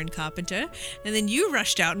of Karen Carpenter, and then you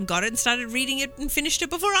rushed out and got it and started reading it and finished it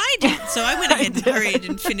before I did. So I went ahead and hurried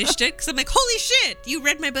and finished it because I'm like, holy shit, you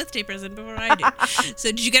read my birthday present before I did. So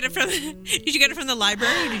did you get it from the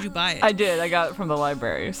library, or did you buy it? I did. I got it from the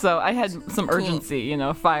library. So I had some urgency,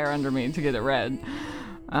 fire under me to get it read.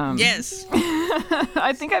 Yes.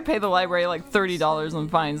 I think I pay the library like $30 in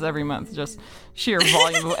fines every month, just sheer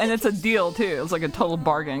volume. And it's a deal too. It's like a total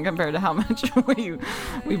bargain compared to how much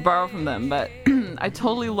we borrow from them. But I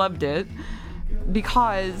totally loved it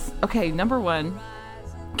because, okay, number one,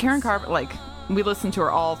 Karen Carpenter, like, we listened to her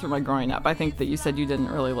all through my growing up. I think that you said you didn't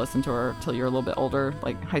really listen to her till you were a little bit older,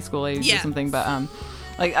 like high school age or something. But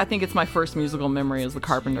like, I think it's my first musical memory is the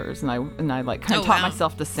Carpenters, and I like kind of taught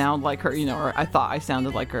myself to sound like her, or I thought I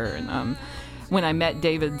sounded like her. And when I met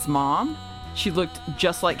David's mom, she looked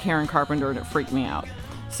just like Karen Carpenter, and it freaked me out.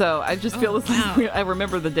 So I just feel like I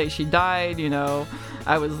remember the day she died, you know,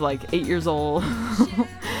 I was like 8 years old.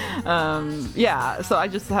 Yeah, so I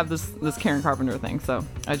just have this Karen Carpenter thing. So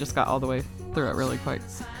I just got all the way through it really quick.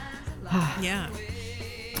 Yeah.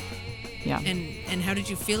 Yeah. And how did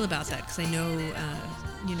you feel about that? Because I know,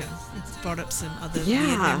 you know, it's brought up some other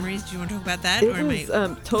weird memories. Do you want to talk about that? It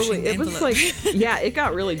was totally. It was like, yeah, it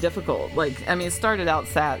got really difficult. Like, I mean, it started out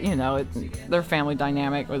sad. You know, their family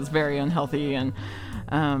dynamic was very unhealthy, and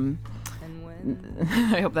I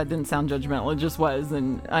hope that didn't sound judgmental. It just was,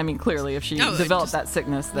 and I mean, clearly, if she developed that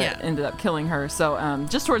sickness that ended up killing her. So,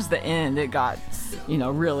 just towards the end, it got, you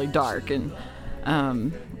know, really dark, and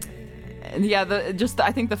yeah,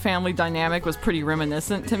 I think the family dynamic was pretty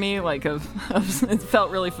reminiscent to me, like of it felt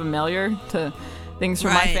really familiar to things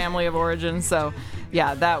from my family of origin. So,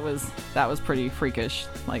 yeah, that was pretty freakish.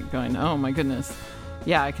 Like going, oh my goodness,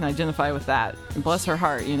 yeah, I can identify with that. And bless her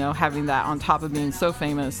heart, you know, having that on top of being so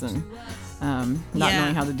famous and not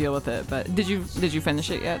knowing how to deal with it. But did you finish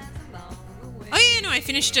it yet? Oh yeah, no, I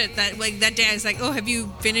finished it. That day, I was like, oh, have you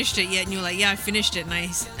finished it yet? And you were like, yeah, I finished it, and I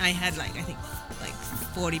had like, I think,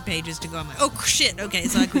 40 pages to go. I'm like, oh shit, okay,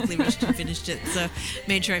 so I quickly finished it. So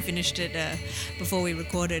made sure I finished it before we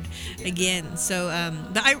recorded again. So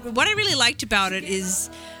but what I really liked about it is,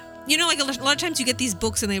 you know, like a lot of times you get these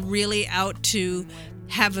books and they're really out to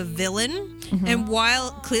have a villain, and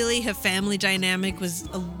while clearly her family dynamic was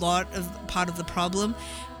a lot of part of the problem,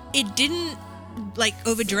 it didn't like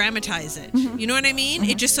over dramatize it. You know what I mean?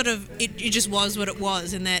 It just sort of it just was what it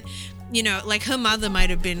was, and that, you know, like her mother might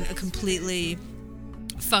have been a completely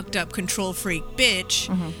fucked up control freak bitch,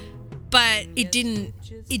 but it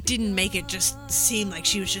didn't make it just seem like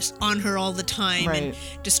she was just on her all the time and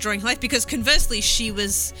destroying her life, because conversely she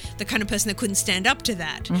was the kind of person that couldn't stand up to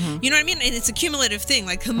that. You know what I mean? And it's a cumulative thing.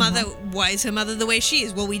 Like her mother, why is her mother the way she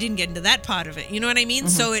is? Well, we didn't get into that part of it. You know what I mean?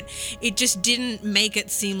 So it just didn't make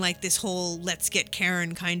it seem like this whole let's get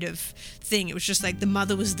Karen kind of thing. It was just like the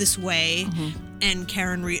mother was this way and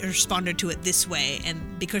Karen responded to it this way,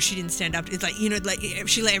 and because she didn't stand up, it's like, you know, like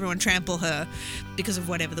she let everyone trample her because of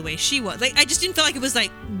whatever the way she was. Like I just didn't feel like it was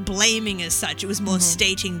like blaming as such. It was more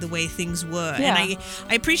stating the way things were. And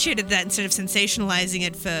I appreciated that. Instead of sensationalizing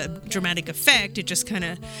it for dramatic effect, it just kind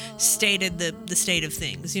of stated the state of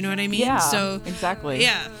things. You know what I mean? Yeah, so exactly.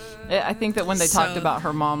 Yeah. I think that when they talked about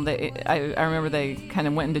her mom, I remember they kind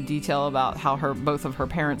of went into detail about how both of her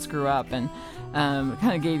parents grew up, and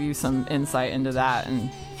kind of gave you some insight into that and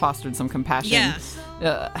fostered some compassion,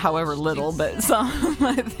 however little, but some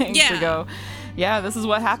things to go, yeah, this is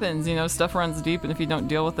what happens. You know, stuff runs deep, and if you don't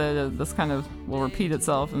deal with it, this kind of will repeat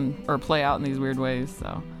itself or play out in these weird ways.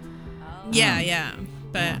 So,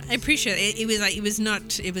 But I appreciate it. It was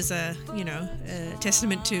a you know, a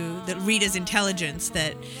testament to the reader's intelligence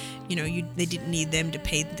that, you know, they didn't need them to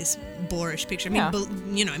paint this boorish picture. I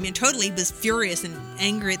mean, you know, I mean, totally was furious and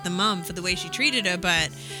angry at the mom for the way she treated her, but,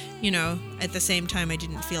 you know, at the same time, I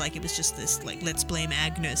didn't feel like it was just this like let's blame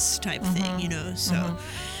Agnes type thing, you know. So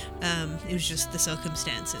it was just the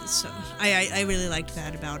circumstances. So I really liked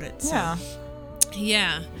that about it. So,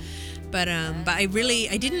 yeah. But I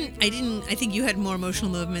think you had more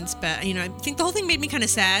emotional movements, but, you know, I think the whole thing made me kind of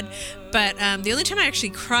sad. But the only time I actually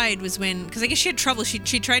cried was because I guess she had trouble.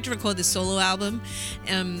 She tried to record this solo album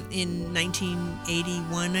in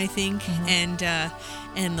 1981, I think,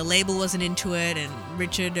 and the label wasn't into it, and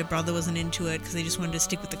Richard, her brother, wasn't into it because they just wanted to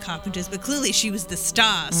stick with the Carpenters. But clearly she was the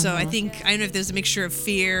star, so I don't know if there's a mixture of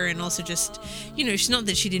fear and also just, you know, it's not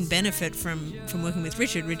that she didn't benefit from working with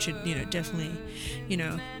Richard. Richard, you know, definitely, you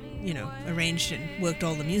know, arranged and worked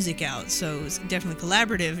all the music out, so it was definitely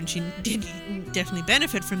collaborative, and she did definitely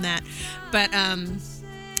benefit from that. But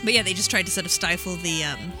yeah, they just tried to sort of stifle the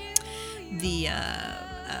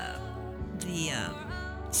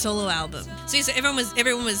solo album. So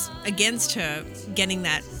everyone was against her getting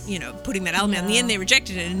that, you know, putting that album out. In the end, they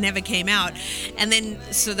rejected it and it never came out. And then,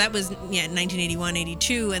 so that was 1981,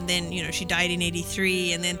 82, and then, you know, she died in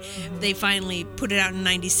 83, and then they finally put it out in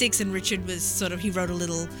 96, and Richard was sort of, he wrote a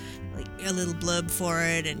little blurb for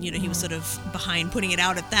it, and, you know, he was sort of behind putting it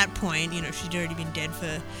out at that point. You know, she'd already been dead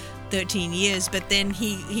for 13 years, but then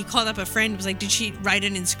he called up a friend and was like, did she write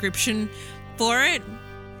an inscription for it?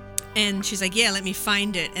 And she's like, yeah, let me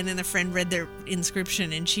find it. And then the friend read the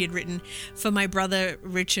inscription, and she had written, "For my brother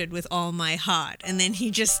Richard with all my heart." And then he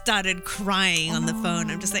just started crying on the phone.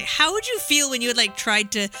 I'm just like, how would you feel when you had like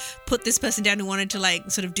tried to put this person down who wanted to like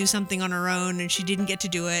sort of do something on her own, and she didn't get to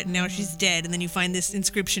do it, and now she's dead, and then you find this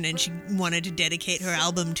inscription and she wanted to dedicate her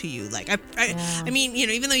album to you? Like, I mean, you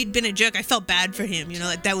know, even though he'd been a jerk, I felt bad for him, you know,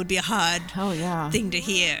 like that would be a hard thing to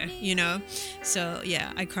hear, you know? So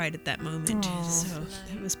yeah, I cried at that moment. So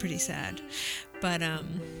it was pretty sad. But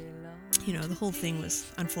you know, the whole thing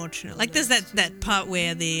was unfortunate. Like there's that part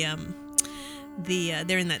where they're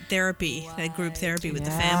in that group therapy with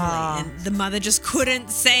the family, and the mother just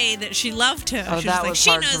couldn't say that she loved her. She was like,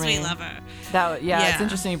 she knows we love her. It's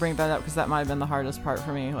interesting you bring that up, because that might have been the hardest part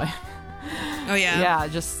for me. Like,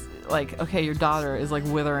 just like, okay, your daughter is like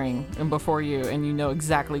withering before you, and you know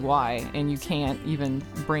exactly why, and you can't even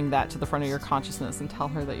bring that to the front of your consciousness and tell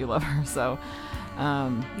her that you love her. So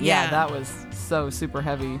that was so super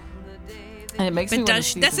heavy, and it makes me.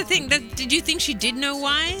 That's the thing. Did you think she did know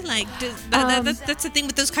why? Like, that's the thing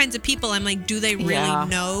with those kinds of people. I'm like, do they really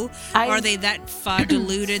know? Or are they that far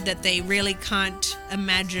deluded that they really can't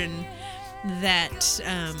imagine that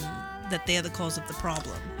that they are the cause of the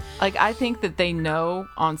problem? Like, I think that they know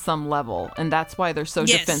on some level, and that's why they're so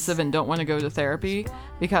defensive and don't want to go to therapy,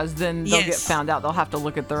 because then they'll get found out. They'll have to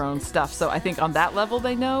look at their own stuff. So I think on that level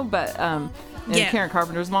they know, but in Karen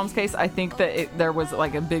Carpenter's mom's case, I think that there was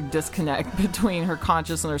like a big disconnect between her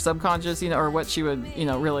conscious and her subconscious, you know, or what she would, you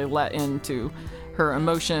know, really let into her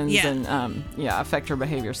emotions and affect her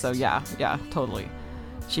behavior. So yeah, totally.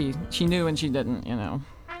 She knew and she didn't, you know.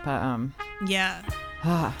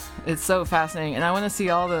 But it's so fascinating, and I want to see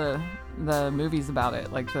all the movies about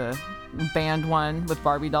it, like the band one with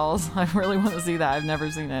Barbie dolls. I really want to see that. I've never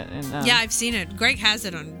seen it. And I've seen it. Greg has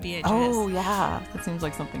it on VHS. Oh yeah, that seems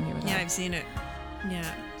like something he would have. Yeah, I've seen it.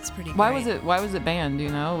 Yeah, it's pretty. Why was it banned? Do you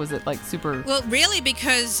know? Was it like super? Well, really,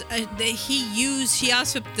 because he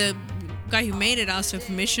asked for, the guy who made it asked for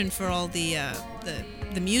permission for all the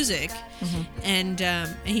music, and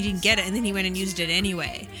he didn't get it, and then he went and used it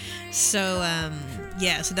anyway. So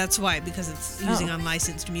so that's why, because it's using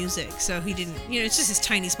unlicensed music. So he didn't, you know, it's just this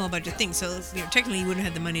tiny small budget thing. So, you know, technically he wouldn't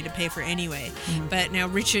have the money to pay for it anyway. But now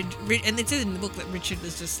Richard, and it says in the book that Richard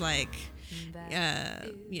was just like,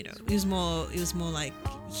 you know, it was more like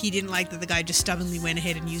he didn't like that the guy just stubbornly went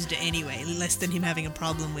ahead and used it anyway, less than him having a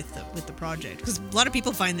problem with the project. Because a lot of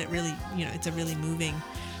people find that really, you know, it's a really moving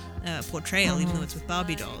portrayal, even though it's with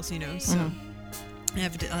Barbie dolls, you know. So I'll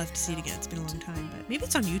have to see it again. It's been a long time, but maybe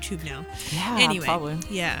it's on YouTube now. Yeah, anyway, probably.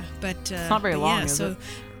 Yeah, but it's not very long, is it?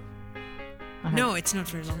 No, it's not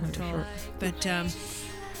very long at all.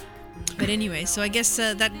 But anyway, so I guess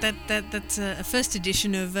that's a first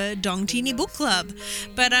edition of Dong Tini Book Club.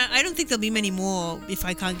 But I don't think there'll be many more if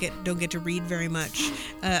I don't get to read very much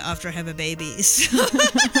after I have a baby. So.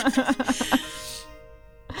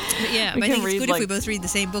 But yeah, I think it's good if we both read the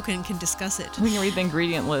same book and can discuss it. We can read the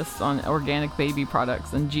ingredient lists on organic baby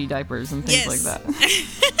products and G diapers and things like that.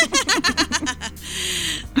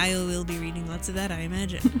 I will be reading lots of that, I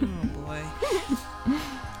imagine. Oh boy.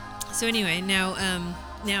 So anyway, now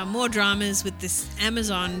more dramas with this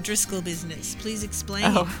Amazon Driscoll business. Please explain.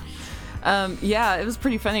 It was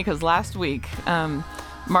pretty funny because last week,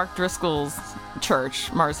 Mark Driscoll's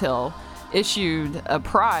church, Mars Hill, issued a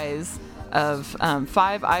prize of 5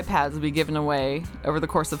 iPads will be given away over the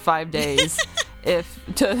course of 5 days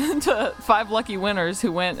to 5 lucky winners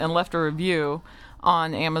who went and left a review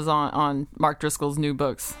on Amazon on Mark Driscoll's new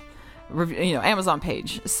books, Amazon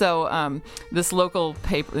page. So this local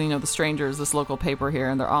paper, The Strangers, this local paper here,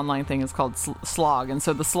 and their online thing is called Slog. And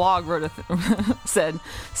so the Slog said,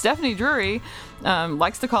 Stephanie Drury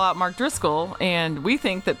likes to call out Mark Driscoll, and we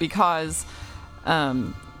think that because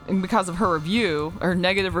of her review, her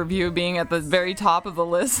negative review being at the very top of the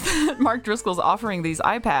list, Mark Driscoll's offering these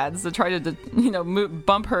iPads to try to,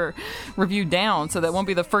 bump her review down so that won't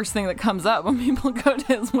be the first thing that comes up when people go to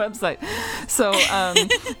his website. So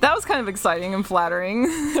that was kind of exciting and flattering,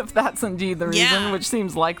 if that's indeed the reason, which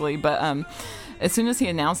seems likely. But as soon as he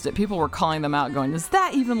announced it, people were calling them out, going, "Is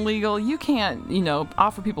that even legal? You can't,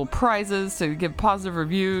 offer people prizes to give positive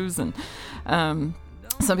reviews." And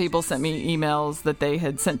some people sent me emails that they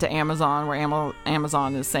had sent to Amazon where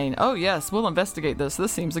Amazon is saying, "Oh, yes, we'll investigate this.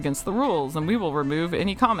 This seems against the rules, and we will remove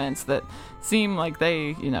any comments that seem like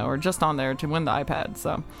they, are just on there to win the iPad."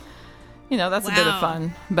 So, that's a bit of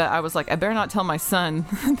fun. But I was like, I better not tell my son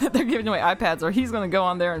that they're giving away iPads, or he's going to go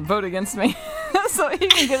on there and vote against me so he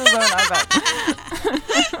can get his own iPad.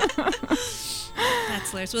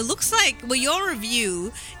 That's hilarious. Well, it looks like your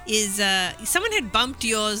review is someone had bumped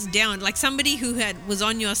yours down, like somebody who was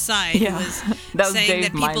on your side. Yeah, who was that was saying Dave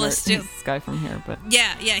that people Minor, are still. this guy from here, but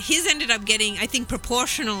Yeah, his ended up getting, I think,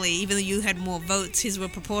 proportionally, even though you had more votes, his were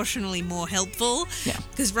proportionally more helpful. Yeah.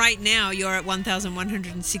 Because right now you're at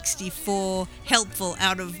 1,164 helpful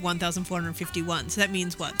out of 1,451. So that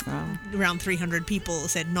means what? Around 300 people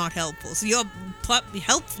said not helpful. So your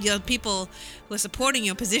people who are supporting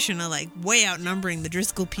your position are like way outnumbering the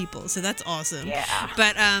Driscoll people. So that's awesome. Yeah.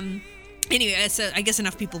 But anyway, so I guess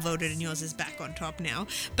enough people voted and yours is back on top now.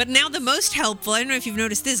 But now the most helpful, I don't know if you've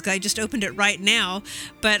noticed this, I just opened it right now,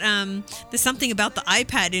 but there's something about the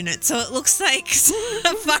iPad in it. So it looks like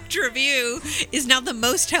a fucked review is now the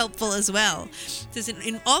most helpful as well. It says,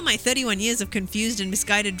 in all my 31 years of confused and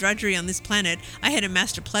misguided drudgery on this planet, I had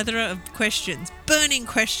amassed a plethora of questions, burning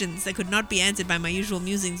questions that could not be answered by my usual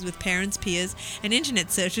musings with parents, peers, and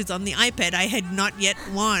internet searches on the iPad I had not yet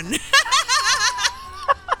won.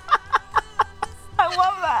 I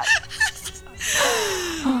love that.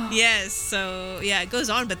 Yes, so yeah, it goes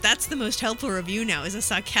on, but that's the most helpful review now, is a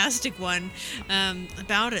sarcastic one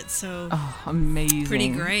about it. So Amazing. Pretty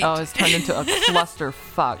great. Oh, it's turned into a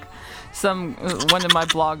clusterfuck. One of my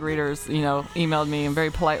blog readers, emailed me and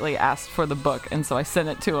very politely asked for the book, and so I sent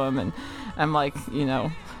it to him, and I'm like,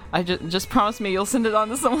 I just promise me you'll send it on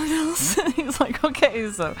to someone else. He's like,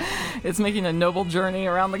 okay, so it's making a noble journey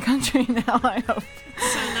around the country now, I hope.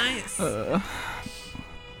 So nice.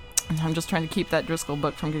 I'm just trying to keep that Driscoll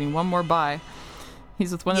book from getting one more buy.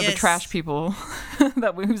 He's with one of the trash people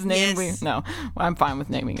whose name No, I'm fine with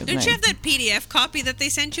naming his name. Don't you have that PDF copy that they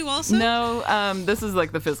sent you also? No, this is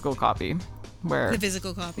like the physical copy. The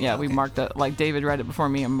physical copy. Yeah, okay. We marked up, like David read it before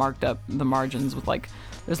me and marked up the margins with like,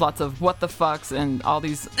 there's lots of what the fucks and all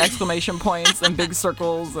these exclamation points and big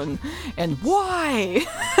circles and why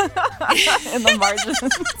in the margins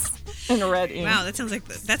in red ink. Wow, that sounds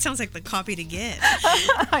like the copy to get.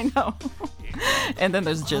 I know. And then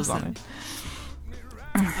there's jizz on it.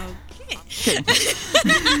 Okay.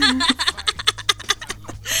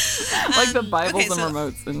 Like the Bibles and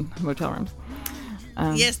remotes in motel rooms.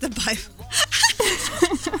 Yes, the Bible.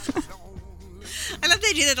 I love the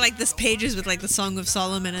idea that like this pages with like the Song of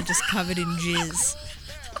Solomon are just covered in jizz.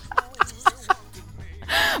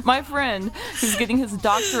 My friend, who's getting his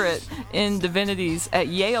doctorate in divinities at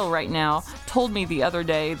Yale right now, told me the other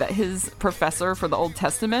day that his professor for the Old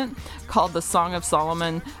Testament called the Song of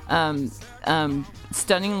Solomon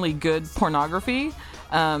stunningly good pornography,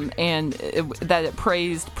 and that it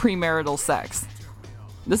praised premarital sex.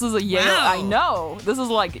 This is a Yale. Wow. I know. This is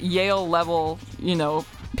like Yale level,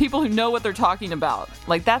 people who know what they're talking about.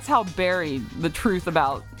 Like, that's how buried the truth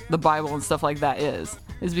about the Bible and stuff like that is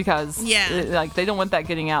because they don't want that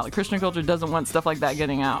getting out. The Christian culture doesn't want stuff like that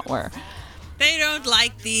getting out, where they don't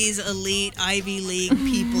like these elite Ivy League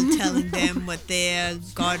people telling them what their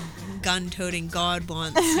gun-toting God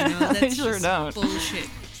wants. That's they sure don't. Bullshit.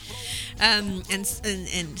 And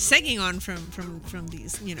segging on from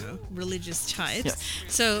these, religious types. Yes.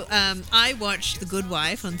 So I watched The Good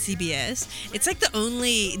Wife on CBS. It's like the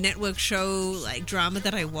only network show like drama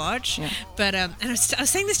that I watch. Yeah. But and I was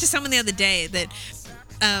saying this to someone the other day that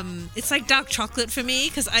it's like dark chocolate for me,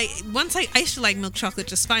 because I used to like milk chocolate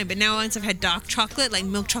just fine, but now once I've had dark chocolate, like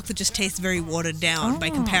milk chocolate just tastes very watered down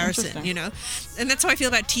by comparison, and that's how I feel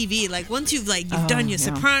about TV. Like once you've done your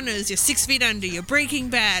Sopranos, your 6 Feet Under, your Breaking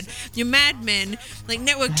Bad, your Mad Men, like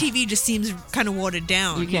network TV just seems kind of watered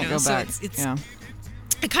down. You can't go back.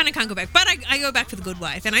 I kind of can't go back, but I go back for The Good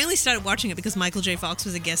Wife, and I only started watching it because Michael J. Fox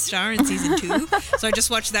was a guest star in season 2, so I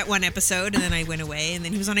just watched that one episode, and then I went away, and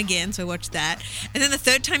then he was on again, so I watched that, and then the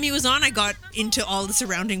third time he was on, I got into all the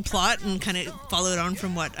surrounding plot and kind of followed on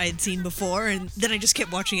from what I had seen before, and then I just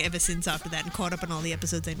kept watching it ever since after that and caught up on all the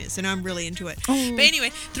episodes I missed, so now I'm really into it. But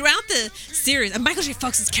anyway, throughout the series, and Michael J.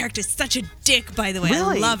 Fox's character is such a dick, by the way.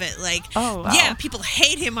 Really? I love it. Like, yeah, people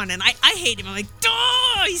hate him on it, and I hate him. I'm like,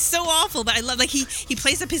 oh, he's so awful, but I love, like, he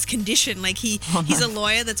plays up his condition. Like he's a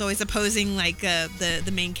lawyer that's always opposing like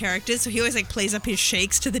the main characters, so he always like plays up his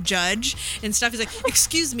shakes to the judge and stuff. He's like,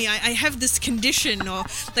 excuse me, I have this condition, or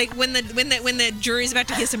like when the jury's about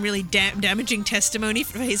to hear some really damaging testimony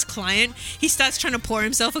for his client, he starts trying to pour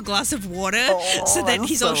himself a glass of water so that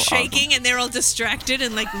he's all shaking awesome. And they're all distracted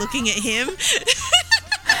and like looking at him.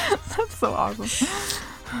 That's so awesome.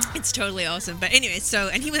 It's totally awesome. But anyway,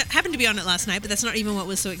 and he happened to be on it last night, but that's not even what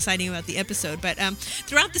was so exciting about the episode. But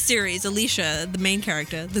throughout the series, Alicia, the main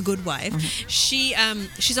character, the good wife,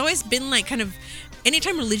 she's always been like kind of,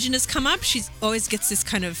 anytime religion has come up, she's always gets this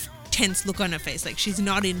kind of tense look on her face, like she's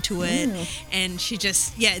not into it, and she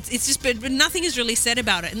just it's just but nothing is really said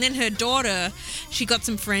about it. And then her daughter, she got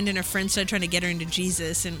some friend, and her friend started trying to get her into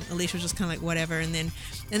Jesus, and Alicia was just kind of like whatever. And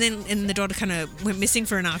the daughter kind of went missing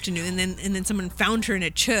for an afternoon, and then someone found her in a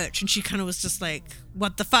church, and she kind of was just like,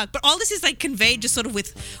 what the fuck? But all this is like conveyed just sort of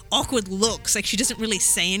with awkward looks. Like she doesn't really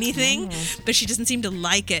say anything, but she doesn't seem to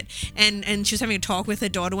like it. And she was having a talk with her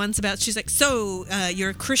daughter once about, she's like, so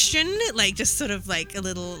you're a Christian? Like just sort of like a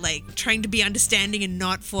little like trying to be understanding and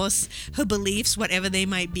not force her beliefs, whatever they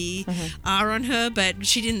might be, are on her. But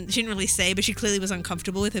she didn't really say, but she clearly was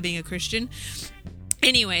uncomfortable with her being a Christian.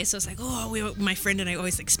 Anyway, so it's like, my friend and I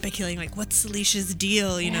always like speculating, like, what's Alicia's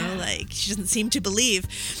deal? You know, like she doesn't seem to believe.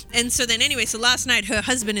 And so then anyway, so last night her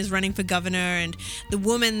husband is running for governor, and the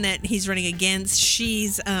woman that he's running against, she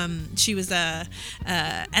was at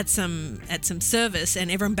some service, and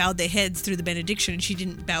everyone bowed their heads through the benediction, and she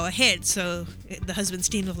didn't bow her head. So the husband's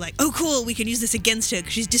team of like, oh cool, we can use this against her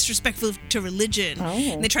because she's disrespectful to religion.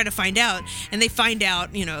 And they try to find out, and they find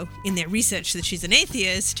out, you know, in their research that she's an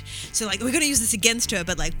atheist. So like, we're going to use this against her,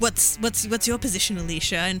 but like, what's your position,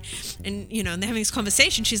 Alicia? And you know, and they're having this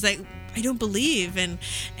conversation. She's like, I don't believe, and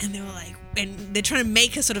they were like, and they're trying to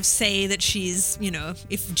make her sort of say that she's, you know,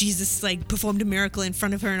 if Jesus like performed a miracle in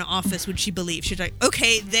front of her in an office, would she believe? She's like,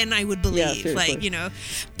 okay, then I would believe, like, you know,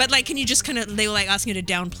 but like, can you just kind of, they were like asking her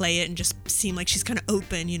to downplay it and just seem like she's kind of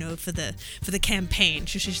open, you know, for the campaign.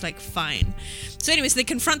 She's like, fine. So anyway, so they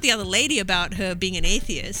confront the other lady about her being an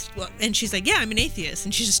atheist, and she's like, yeah, I'm an atheist,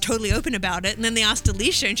 and she's just totally open about it. And then they asked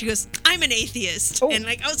Alicia, and she goes, I'm an atheist. And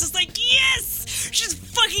like, I was just like, yes, she just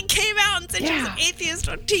fucking came out and said she was an atheist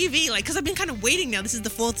on TV, like, because I've been kind of waiting now. This is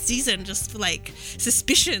the 4th season, just for like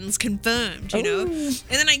suspicions confirmed, you know. And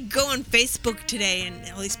then I go on Facebook today,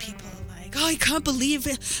 and all these people are like, oh, I can't believe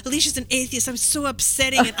Alicia's an atheist. I'm so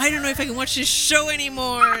upsetting, and I don't know if I can watch this show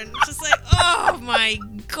anymore. And it's just like, oh my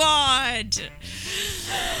god.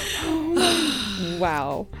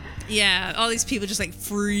 Wow. Yeah, all these people just like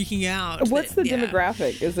freaking out. What's the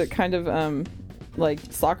demographic? Is it kind of like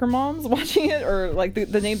soccer moms watching it, or like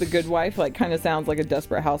the name The Good Wife like kind of sounds like a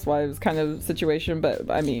Desperate Housewives kind of situation?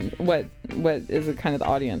 But I mean, what is it kind of the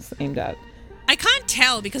audience aimed at? I can't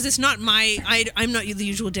tell because it's not I'm not the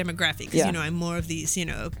usual demographic, because you know, I'm more of these, you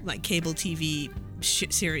know, like cable TV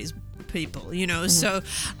series people, you know. So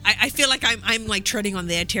I feel like I'm like treading on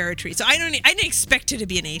their territory. So I didn't expect her to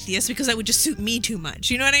be an atheist, because that would just suit me too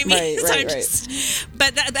much, you know what I mean? Right.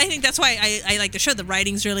 But I think that's why I like the show. The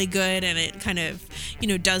writing's really good, and it kind of, you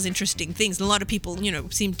know, does interesting things. And a lot of people, you know,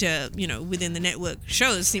 seem to, you know, within the network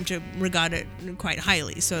shows seem to regard it quite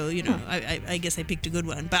highly. So, you know, I guess I picked a good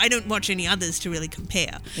one, but I don't watch any others to really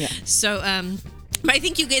compare. So but I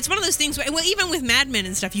think it's one of those things where, well, even with Mad Men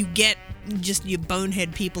and stuff, you get just your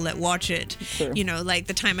bonehead people that watch it. Sure. You know, like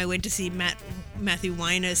the time I went to see Matthew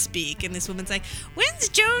Weiner speak, and this woman's like, when's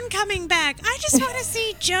Joan coming back? I just want to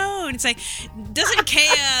see Joan. It's like, doesn't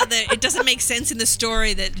care that it doesn't make sense in the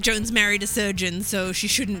story that Joan's married a surgeon, so she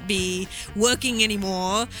shouldn't be working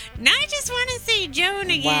anymore. Now I just want to see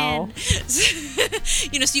Joan again. Wow.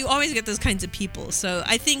 You know, so you always get those kinds of people. So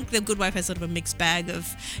I think The Good Wife has sort of a mixed bag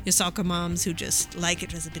of your soccer moms who just like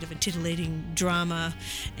it as a bit of a tittillating drama,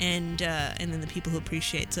 and then the people who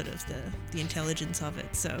appreciate sort of the intelligence of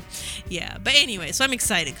it. So yeah, but anyway, so I'm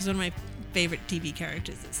excited because one of my favorite TV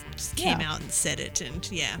characters just came out and said it, and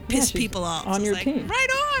pissed people off. On so your like, team.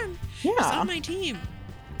 Right on. Yeah. She's on my team.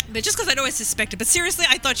 But just because I'd always suspected. But seriously,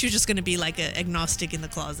 I thought she was just going to be like an agnostic in the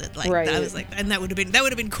closet. Like I was like, and that would have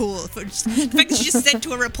been cool. The fact that she just said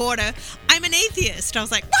to a reporter, "I'm an atheist." I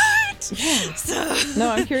was like, what? Yeah. So, no,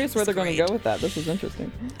 I'm curious where they're going to go with that. This is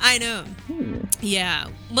interesting. I know. Yeah.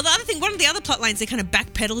 Well, the other thing, one of the other plot lines, they kind of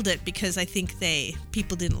backpedaled it because I think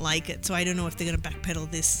people didn't like it. So I don't know if they're going to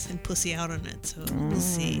backpedal this and pussy out on it. So we'll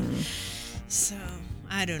see. So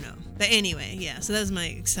I don't know. But anyway, yeah. So that was my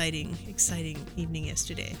exciting evening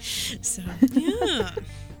yesterday. So, yeah.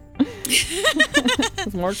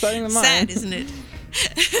 It's more exciting than mine. Sad, isn't it?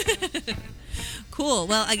 Cool.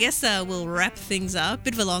 Well, I guess we'll wrap things up.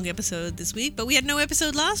 Bit of a long episode this week, but we had no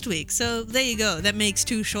episode last week. So there you go. That makes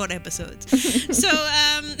 2 short episodes. So,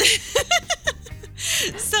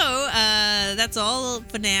 that's all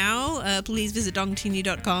for now. Please visit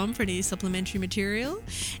dongtini.com for any supplementary material.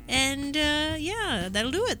 And,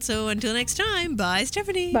 that'll do it. So until next time, bye,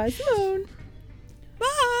 Stephanie. Bye, Simone.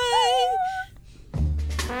 Bye.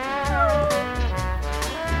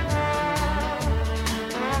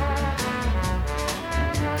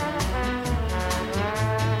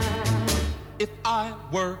 If I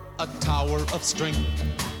were a tower of strength,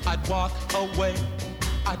 I'd walk away.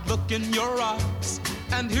 I'd look in your eyes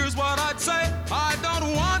And here's what I'd say: I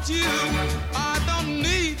don't want you, I don't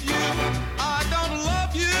need you, I don't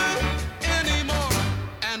love you anymore.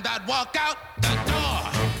 And I'd walk out the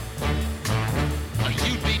door.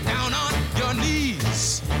 You'd be down on your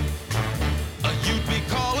knees. You'd be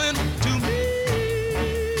calling to me.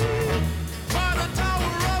 But a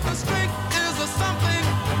tower of a strength is a something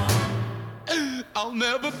I'll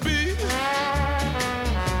never be.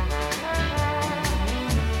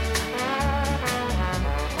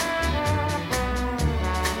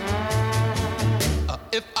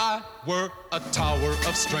 If I were a tower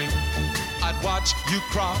of strength, I'd watch you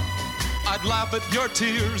cry, I'd laugh at your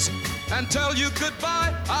tears and tell you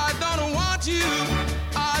goodbye. I don't want you,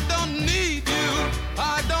 I don't need you,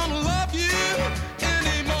 I don't love you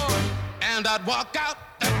anymore. And I'd walk out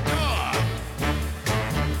that door.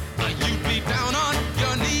 You'd be down on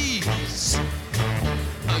your knees.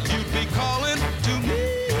 You'd be calling to me.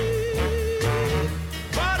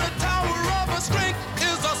 But a tower of a strength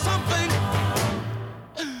is a something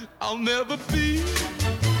I'll never be.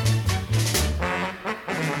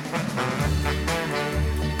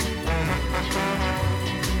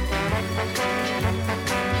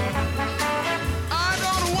 I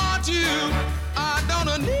don't want you, I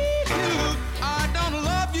don't need you, I don't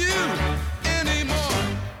love you anymore.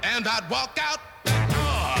 And I'd walk out that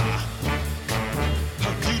door.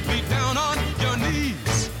 You'd be down on your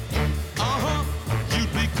knees.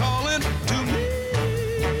 You'd be calling to me.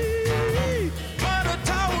 But a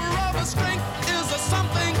tower of a strength is a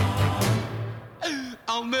something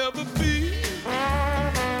I'll never be.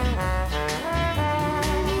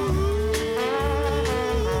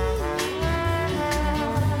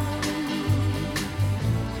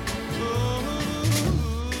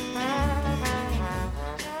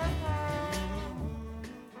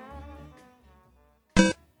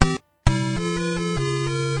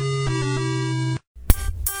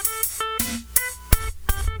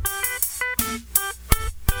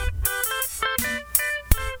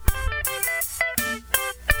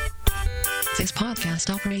 This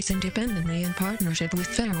podcast operates independently in partnership with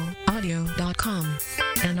feralaudio.com,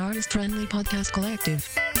 an artist-friendly podcast collective.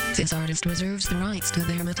 This artist reserves the rights to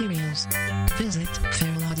their materials. Visit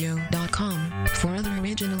feralaudio.com for other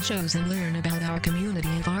original shows and learn about our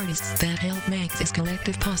community of artists that help make this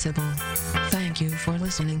collective possible. Thank you for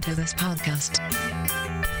listening to this podcast.